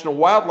National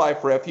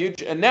Wildlife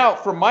Refuge. And now,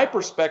 from my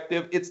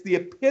perspective, it's the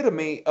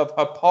epitome of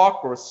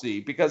hypocrisy,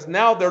 because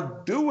now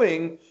they're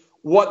doing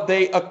what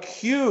they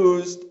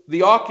accused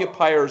the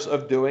occupiers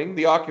of doing.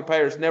 The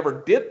occupiers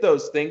never did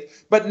those things,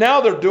 but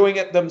now they're doing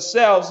it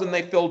themselves, and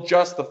they feel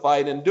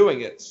justified in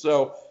doing it.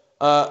 So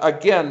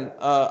again,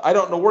 I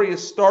don't know where you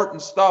start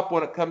and stop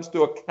when it comes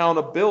to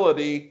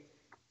accountability,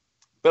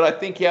 but I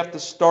think you have to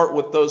start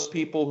with those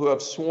people who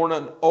have sworn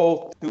an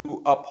oath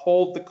to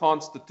uphold the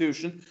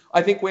Constitution.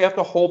 I think we have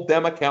to hold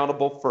them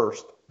accountable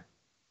first.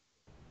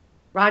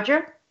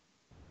 Roger?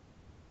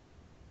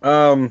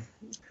 Well,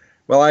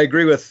 I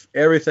agree with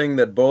everything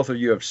that both of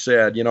you have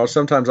said. You know,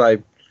 sometimes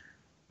I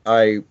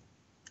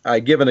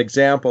give an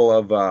example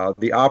of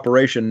the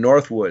Operation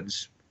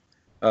Northwoods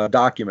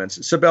documents.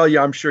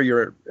 Sibel, I'm sure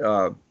you're,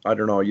 I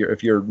don't know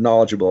if you're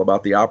knowledgeable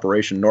about the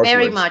Operation Northwoods.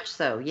 Very much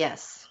so,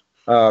 yes.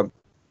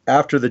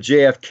 After the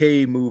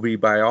JFK movie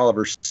by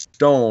Oliver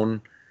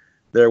Stone,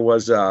 there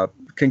was a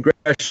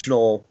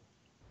congressional,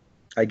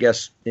 I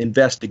guess,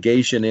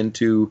 investigation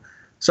into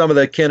some of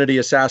the Kennedy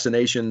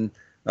assassination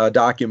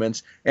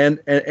documents. And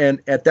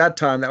at that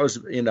time, that was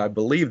in, I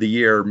believe, the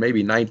year maybe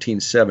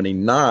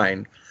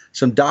 1979,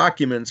 some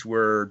documents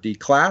were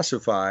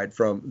declassified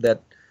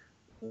that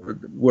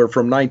were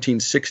from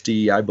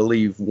 1960, I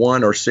believe,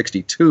 1 or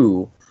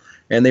 62,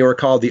 and they were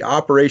called the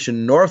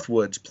Operation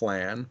Northwoods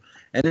Plan.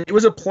 And it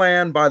was a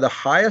plan by the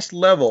highest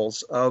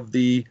levels of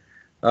the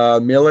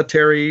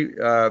military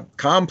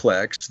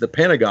complex, the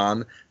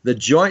Pentagon, the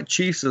Joint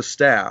Chiefs of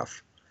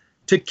Staff,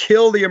 to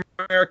kill the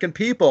American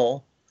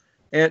people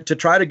and to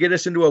try to get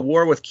us into a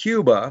war with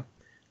Cuba.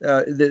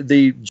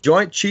 The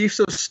Joint Chiefs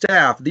of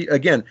Staff,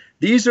 again,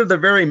 these are the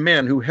very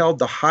men who held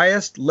the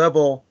highest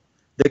level,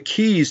 the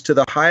keys to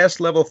the highest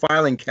level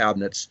filing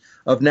cabinets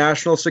of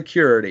national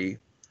security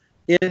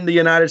in the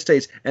United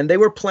States. And they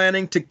were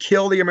planning to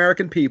kill the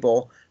American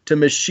people, to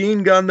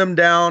machine gun them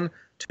down,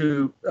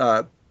 to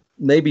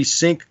maybe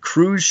sink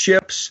cruise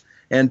ships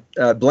and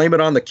blame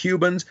it on the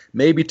Cubans,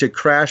 maybe to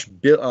crash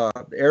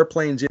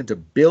airplanes into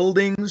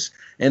buildings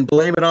and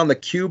blame it on the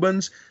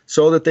Cubans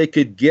so that they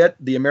could get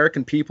the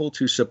American people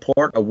to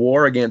support a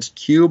war against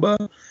Cuba.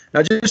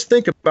 Now, just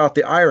think about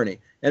the irony.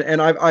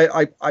 And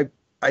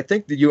I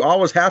think that you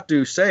always have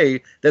to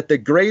say that the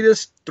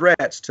greatest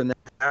threats to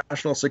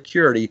national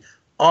security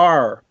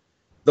are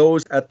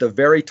those at the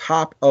very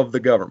top of the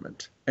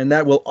government. And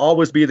that will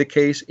always be the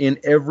case in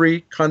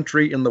every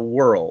country in the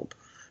world.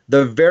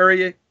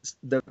 The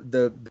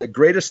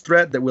greatest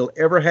threat that we'll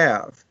ever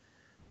have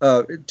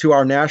to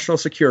our national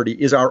security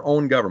is our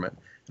own government.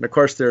 And of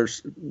course, there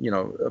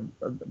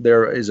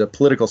is a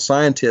political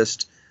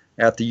scientist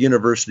at the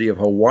University of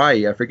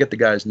Hawaii, I forget the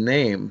guy's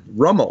name,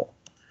 Rummel,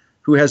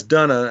 who has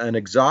done an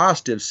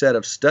exhaustive set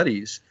of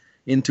studies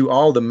into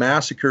all the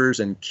massacres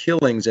and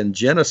killings and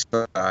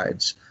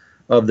genocides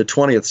of the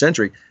 20th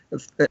century.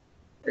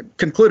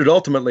 Concluded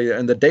ultimately,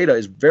 and the data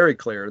is very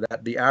clear,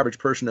 that the average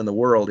person in the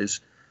world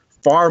is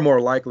far more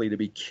likely to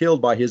be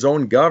killed by his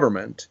own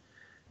government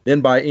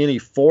than by any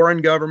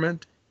foreign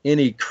government,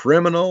 any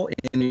criminal,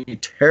 any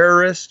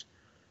terrorist.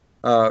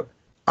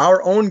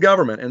 Our own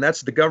government, and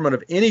that's the government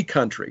of any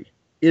country,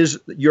 is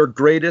your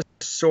greatest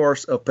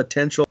source of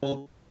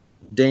potential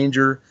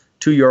danger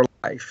to your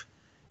life.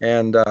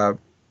 And,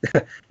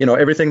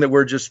 everything that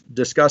we're just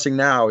discussing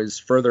now is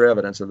further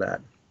evidence of that.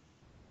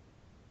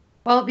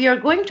 Well, we are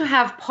going to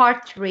have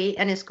part 3,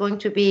 and it's going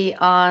to be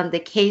on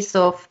the case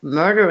of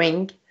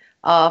murdering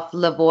of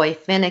Lavoy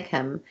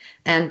Finicum.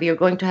 And we are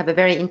going to have a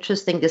very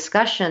interesting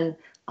discussion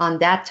on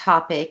that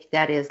topic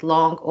that is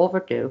long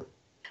overdue.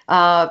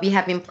 We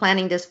have been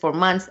planning this for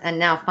months, and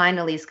now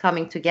finally it's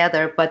coming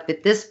together. But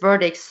with this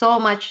verdict,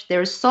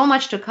 there's so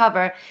much to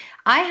cover.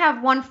 I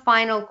have one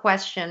final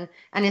question,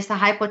 and it's a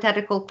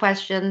hypothetical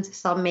question.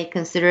 Some may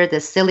consider it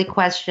a silly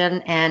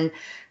question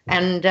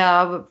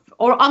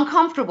or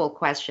uncomfortable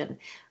question.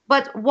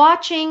 But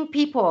watching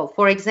people,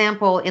 for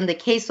example, in the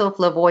case of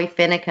Lavoy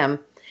Finicum,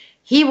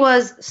 he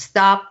was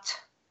stopped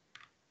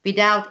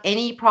without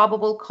any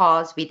probable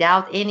cause,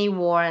 without any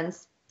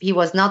warrants. He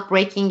was not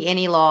breaking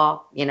any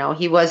law.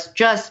 He was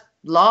just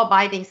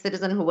law-abiding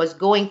citizen who was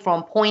going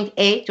from point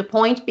A to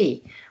point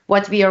B,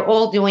 what we are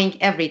all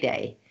doing every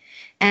day.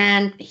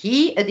 And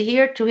he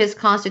adhered to his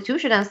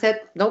constitution and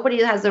said,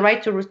 nobody has the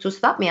right to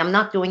stop me. I'm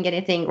not doing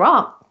anything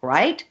wrong,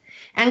 right?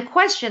 And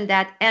questioned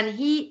that. And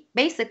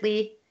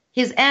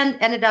his end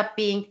ended up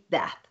being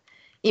death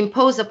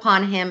imposed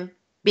upon him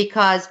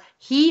because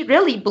he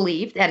really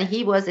believed and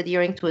he was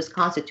adhering to his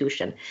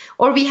constitution.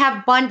 Or we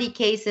have Bundy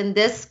in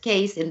this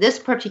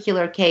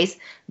particular case,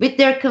 with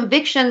their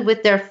conviction,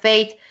 with their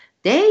faith,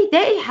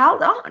 they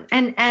held on.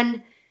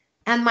 And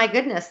my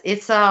goodness,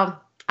 it's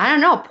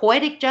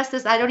poetic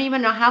justice. I don't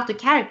even know how to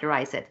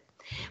characterize it.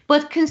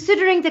 But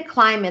considering the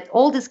climate,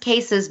 all these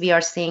cases we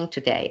are seeing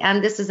today,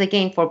 and this is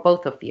again for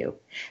both of you,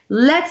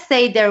 let's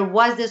say there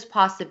was this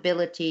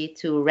possibility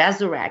to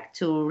resurrect,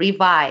 to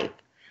revive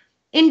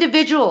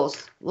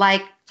individuals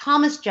like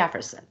Thomas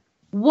Jefferson.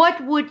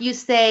 What would you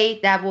say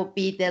that would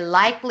be the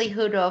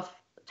likelihood of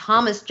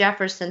Thomas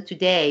Jefferson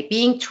today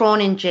being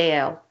thrown in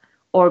jail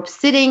or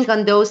sitting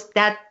on the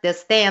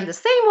stand, the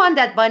same one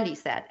that Bundy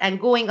said, and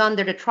going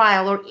under the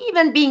trial, or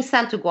even being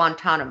sent to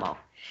Guantanamo?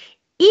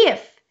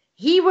 If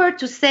he were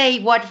to say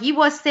what he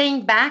was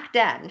saying back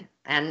then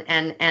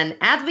and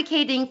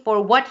advocating for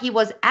what he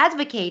was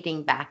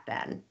advocating back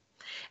then,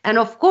 and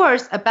of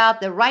course about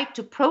the right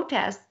to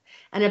protest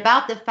and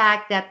about the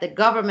fact that the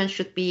government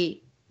should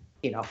be,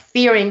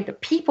 fearing the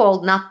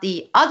people, not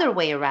the other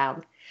way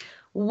around,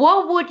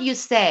 what would you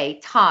say,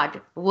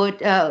 Todd, what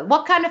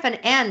kind of an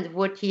end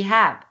would he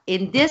have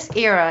in this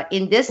era,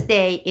 in this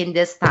day, in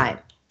this time?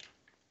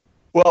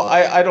 Well,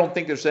 I don't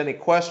think there's any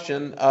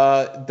question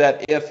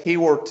that if he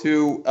were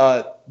to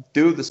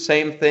do the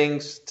same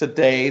things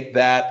today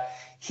that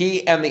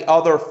he and the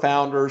other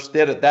founders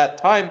did at that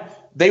time,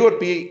 they would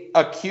be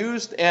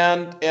accused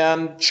and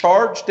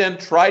charged and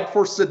tried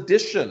for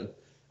sedition.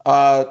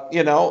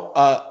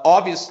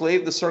 Obviously,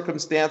 the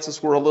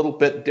circumstances were a little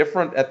bit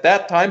different at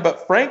that time,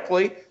 but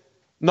frankly,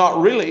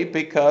 not really,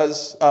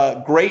 because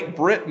Great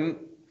Britain,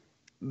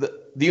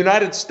 the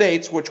United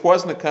States, which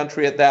wasn't a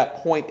country at that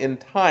point in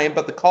time,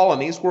 but the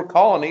colonies were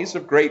colonies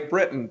of Great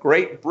Britain.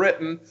 Great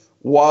Britain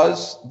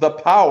was the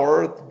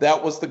power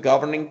that was the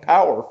governing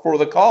power for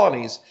the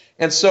colonies.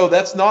 And so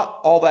that's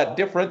not all that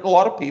different. A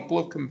lot of people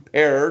have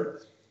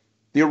compared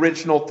the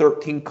original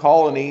 13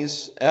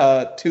 colonies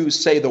to,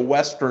 say, the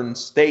Western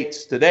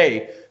states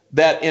today,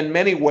 that in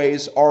many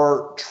ways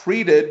are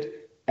treated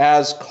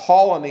as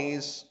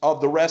colonies of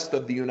the rest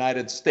of the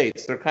United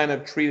States. They're kind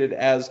of treated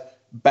as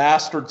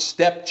bastard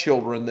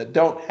stepchildren that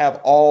don't have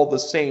all the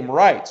same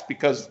rights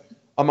because,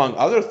 among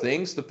other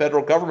things, the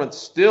federal government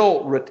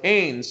still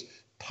retains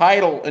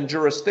title and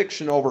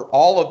jurisdiction over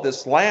all of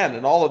this land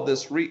and all of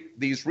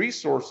these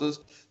resources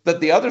that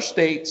the other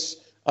states,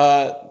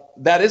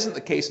 that isn't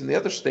the case in the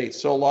other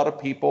states. So a lot of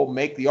people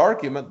make the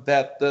argument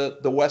that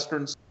the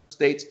Western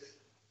states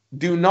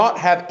do not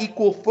have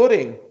equal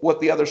footing with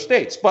the other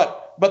states.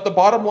 But the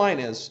bottom line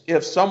is,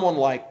 if someone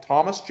like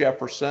Thomas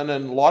Jefferson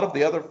and a lot of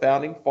the other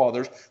founding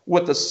fathers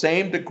with the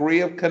same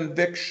degree of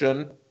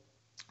conviction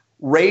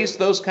raise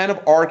those kind of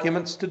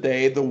arguments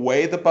today, the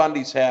way the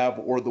Bundys have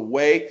or the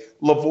way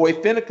Lavoy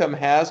Finicum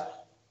has,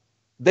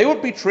 they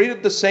would be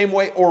treated the same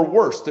way or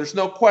worse. There's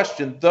no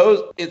question.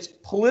 It's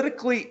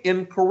politically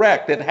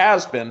incorrect. It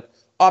has been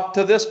up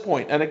to this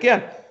point. And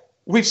again,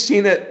 we've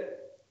seen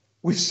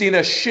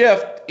a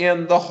shift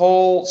in the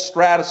whole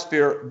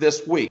stratosphere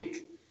this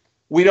week.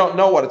 We don't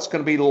know what it's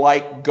going to be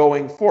like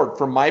going forward.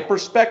 From my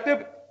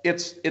perspective,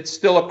 it's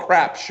still a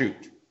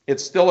crapshoot.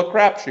 It's still a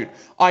crapshoot.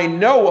 I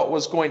know what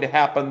was going to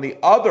happen the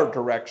other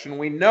direction.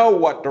 We know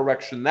what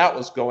direction that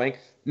was going.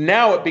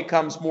 Now it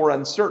becomes more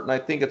uncertain. I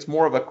think it's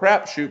more of a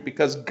crapshoot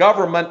because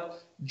government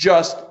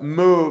just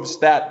moves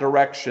that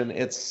direction,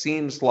 it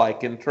seems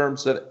like, in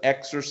terms of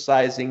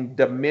exercising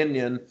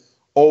dominion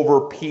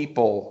over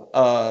people.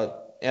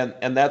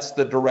 And that's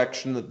the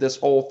direction that this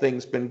whole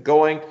thing's been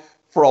going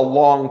for a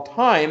long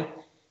time.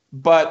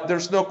 But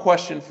there's no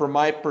question from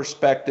my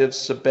perspective,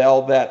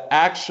 Sibel, that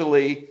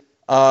actually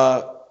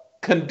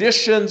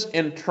conditions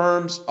in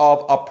terms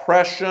of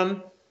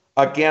oppression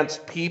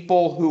against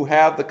people who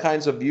have the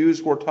kinds of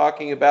views we're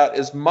talking about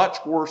is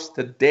much worse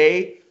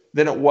today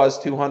than it was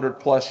 200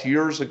 plus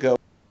years ago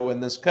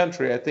in this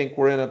country. I think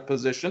we're in a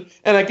position,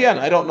 and again,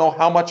 I don't know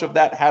how much of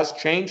that has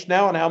changed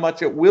now and how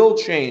much it will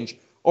change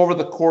over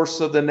the course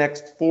of the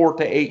next 4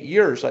 to 8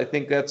 years. I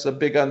think that's a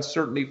big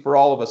uncertainty for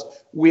all of us.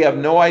 We have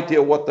no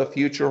idea what the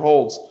future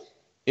holds.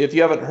 If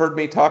you haven't heard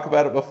me talk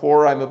about it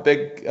before, I'm a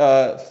big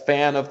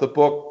fan of the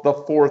book, The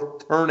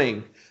Fourth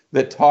Turning,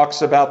 that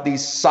talks about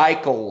these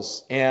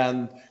cycles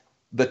and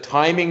the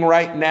timing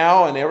right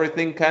now, and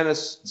everything kind of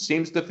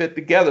seems to fit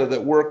together,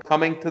 that we're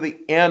coming to the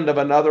end of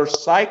another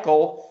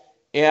cycle,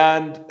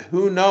 and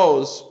who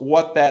knows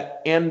what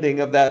that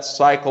ending of that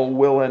cycle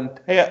will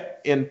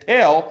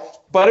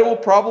entail, but it will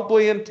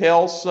probably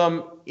entail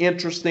some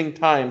interesting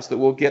times that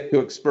we'll get to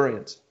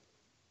experience.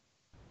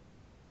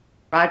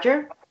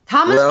 Roger?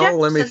 Thomas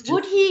Jefferson,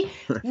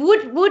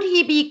 would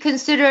he be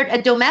considered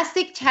a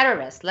domestic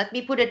terrorist? Let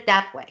me put it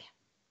that way.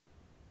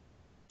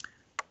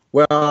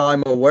 Well,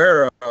 I'm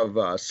aware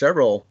of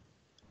several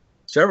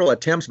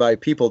attempts by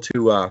people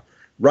to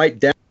write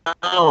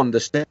down the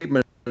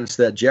statements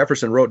that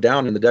Jefferson wrote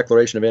down in the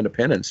Declaration of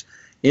Independence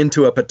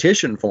into a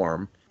petition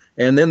form,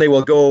 and then they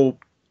will go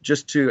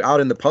just to out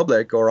in the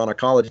public or on a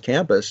college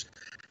campus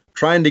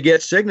trying to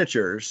get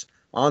signatures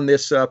on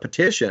this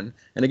petition.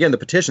 And again, the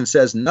petition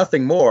says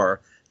nothing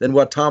more than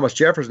what Thomas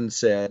Jefferson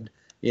said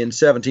in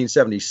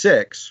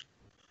 1776.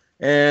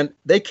 And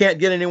they can't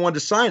get anyone to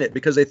sign it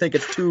because they think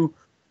it's too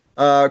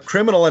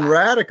criminal and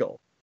radical.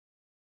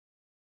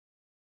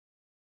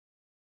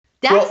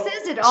 That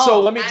says it all. So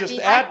let me just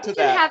add to that.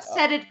 I couldn't have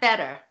said it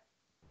better.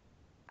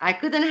 I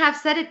couldn't have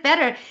said it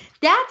better.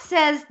 That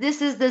says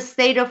this is the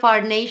state of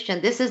our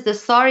nation. This is the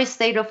sorry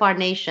state of our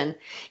nation.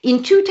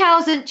 In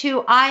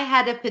 2002, I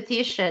had a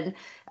petition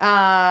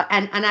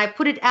and I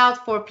put it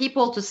out for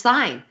people to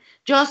sign,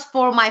 just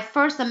for my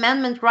First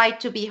Amendment right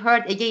to be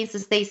heard against the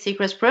state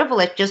secrets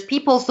privilege. Just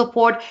people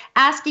support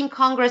asking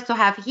Congress to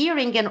have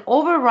hearing and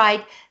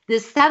override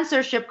this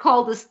censorship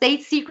called the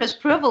state secrets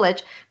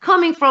privilege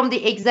coming from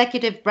the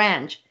executive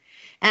branch.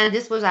 And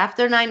this was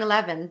after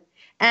 9/11.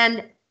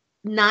 And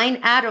 9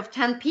 out of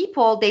 10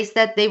 people, they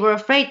said they were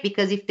afraid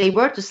because if they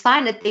were to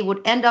sign it, they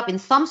would end up in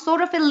some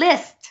sort of a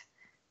list.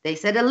 They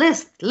said a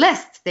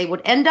list. They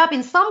would end up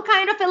in some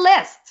kind of a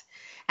list,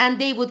 and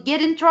they would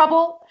get in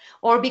trouble,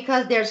 or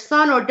because their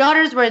son or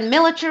daughters were in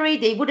military,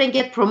 they wouldn't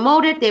get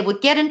promoted, they would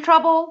get in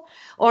trouble,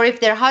 or if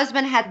their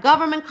husband had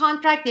government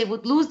contract, they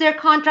would lose their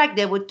contract,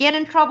 they would get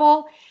in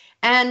trouble.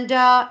 And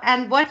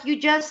what you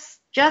just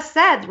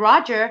said,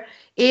 Roger,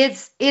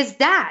 is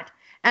that.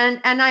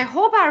 And I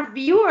hope our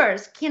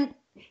viewers can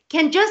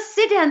just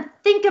sit and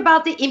think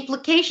about the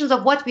implications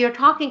of what we are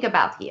talking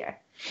about here.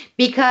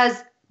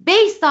 Because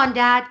based on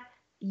that,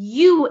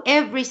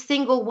 every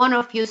single one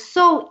of you,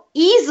 so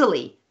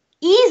easily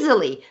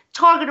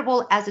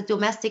targetable as a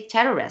domestic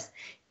terrorist.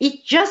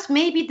 It just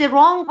may be the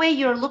wrong way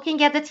you're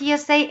looking at the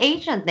TSA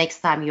agent next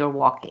time you're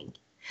walking.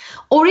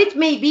 Or it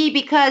may be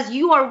because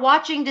you are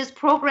watching this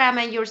program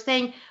and you're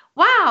saying,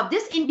 wow,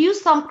 this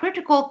induced some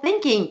critical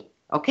thinking,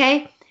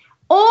 okay?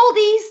 All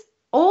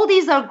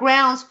these are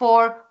grounds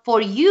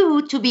for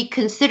you to be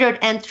considered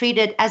and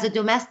treated as a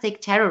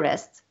domestic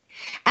terrorist.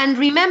 And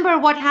remember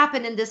what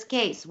happened in this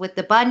case with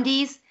the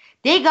Bundys.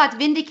 They got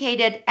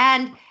vindicated,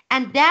 and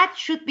that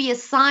should be a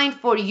sign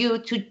for you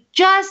to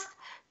just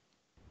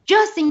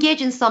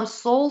engage in some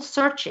soul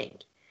searching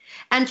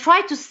and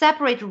try to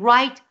separate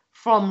right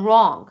from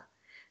wrong.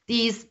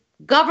 These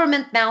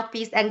government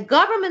mouthpiece, and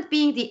government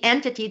being the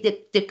entity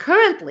that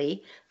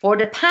currently, for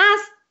the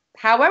past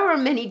however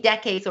many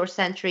decades or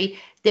century,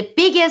 the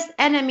biggest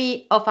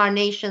enemy of our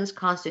nation's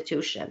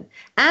constitution,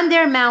 and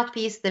their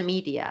mouthpiece, the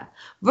media,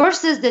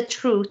 versus the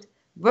truth,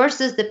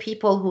 versus the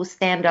people who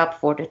stand up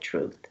for the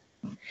truth.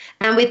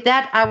 And with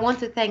that, I want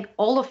to thank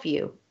all of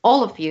you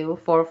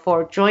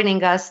for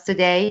joining us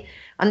today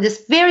on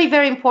this very,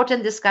 very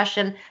important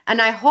discussion.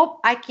 And I hope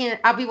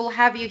we will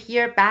have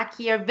you back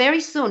here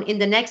very soon in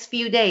the next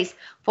few days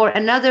for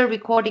another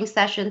recording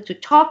session to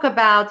talk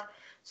about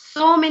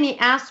so many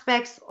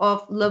aspects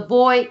of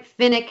Lavoy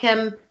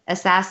Finicum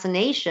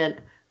assassination,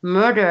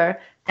 murder,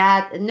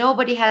 that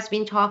nobody has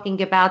been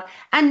talking about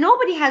and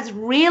nobody has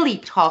really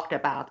talked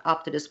about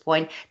up to this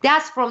point.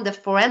 That's from the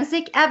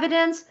forensic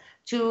evidence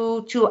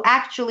to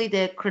actually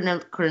the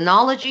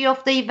chronology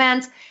of the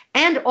events,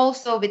 and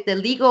also with the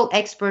legal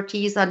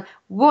expertise on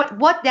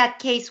what that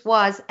case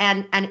was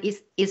and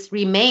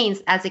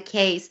remains as a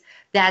case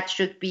that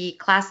should be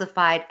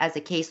classified as a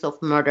case of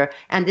murder.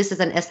 And this is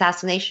an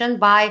assassination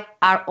by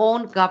our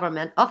own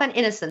government of an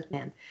innocent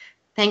man.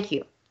 Thank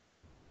you.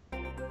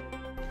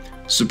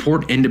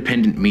 Support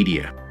independent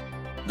media.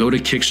 Go to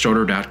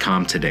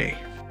Kickstarter.com today.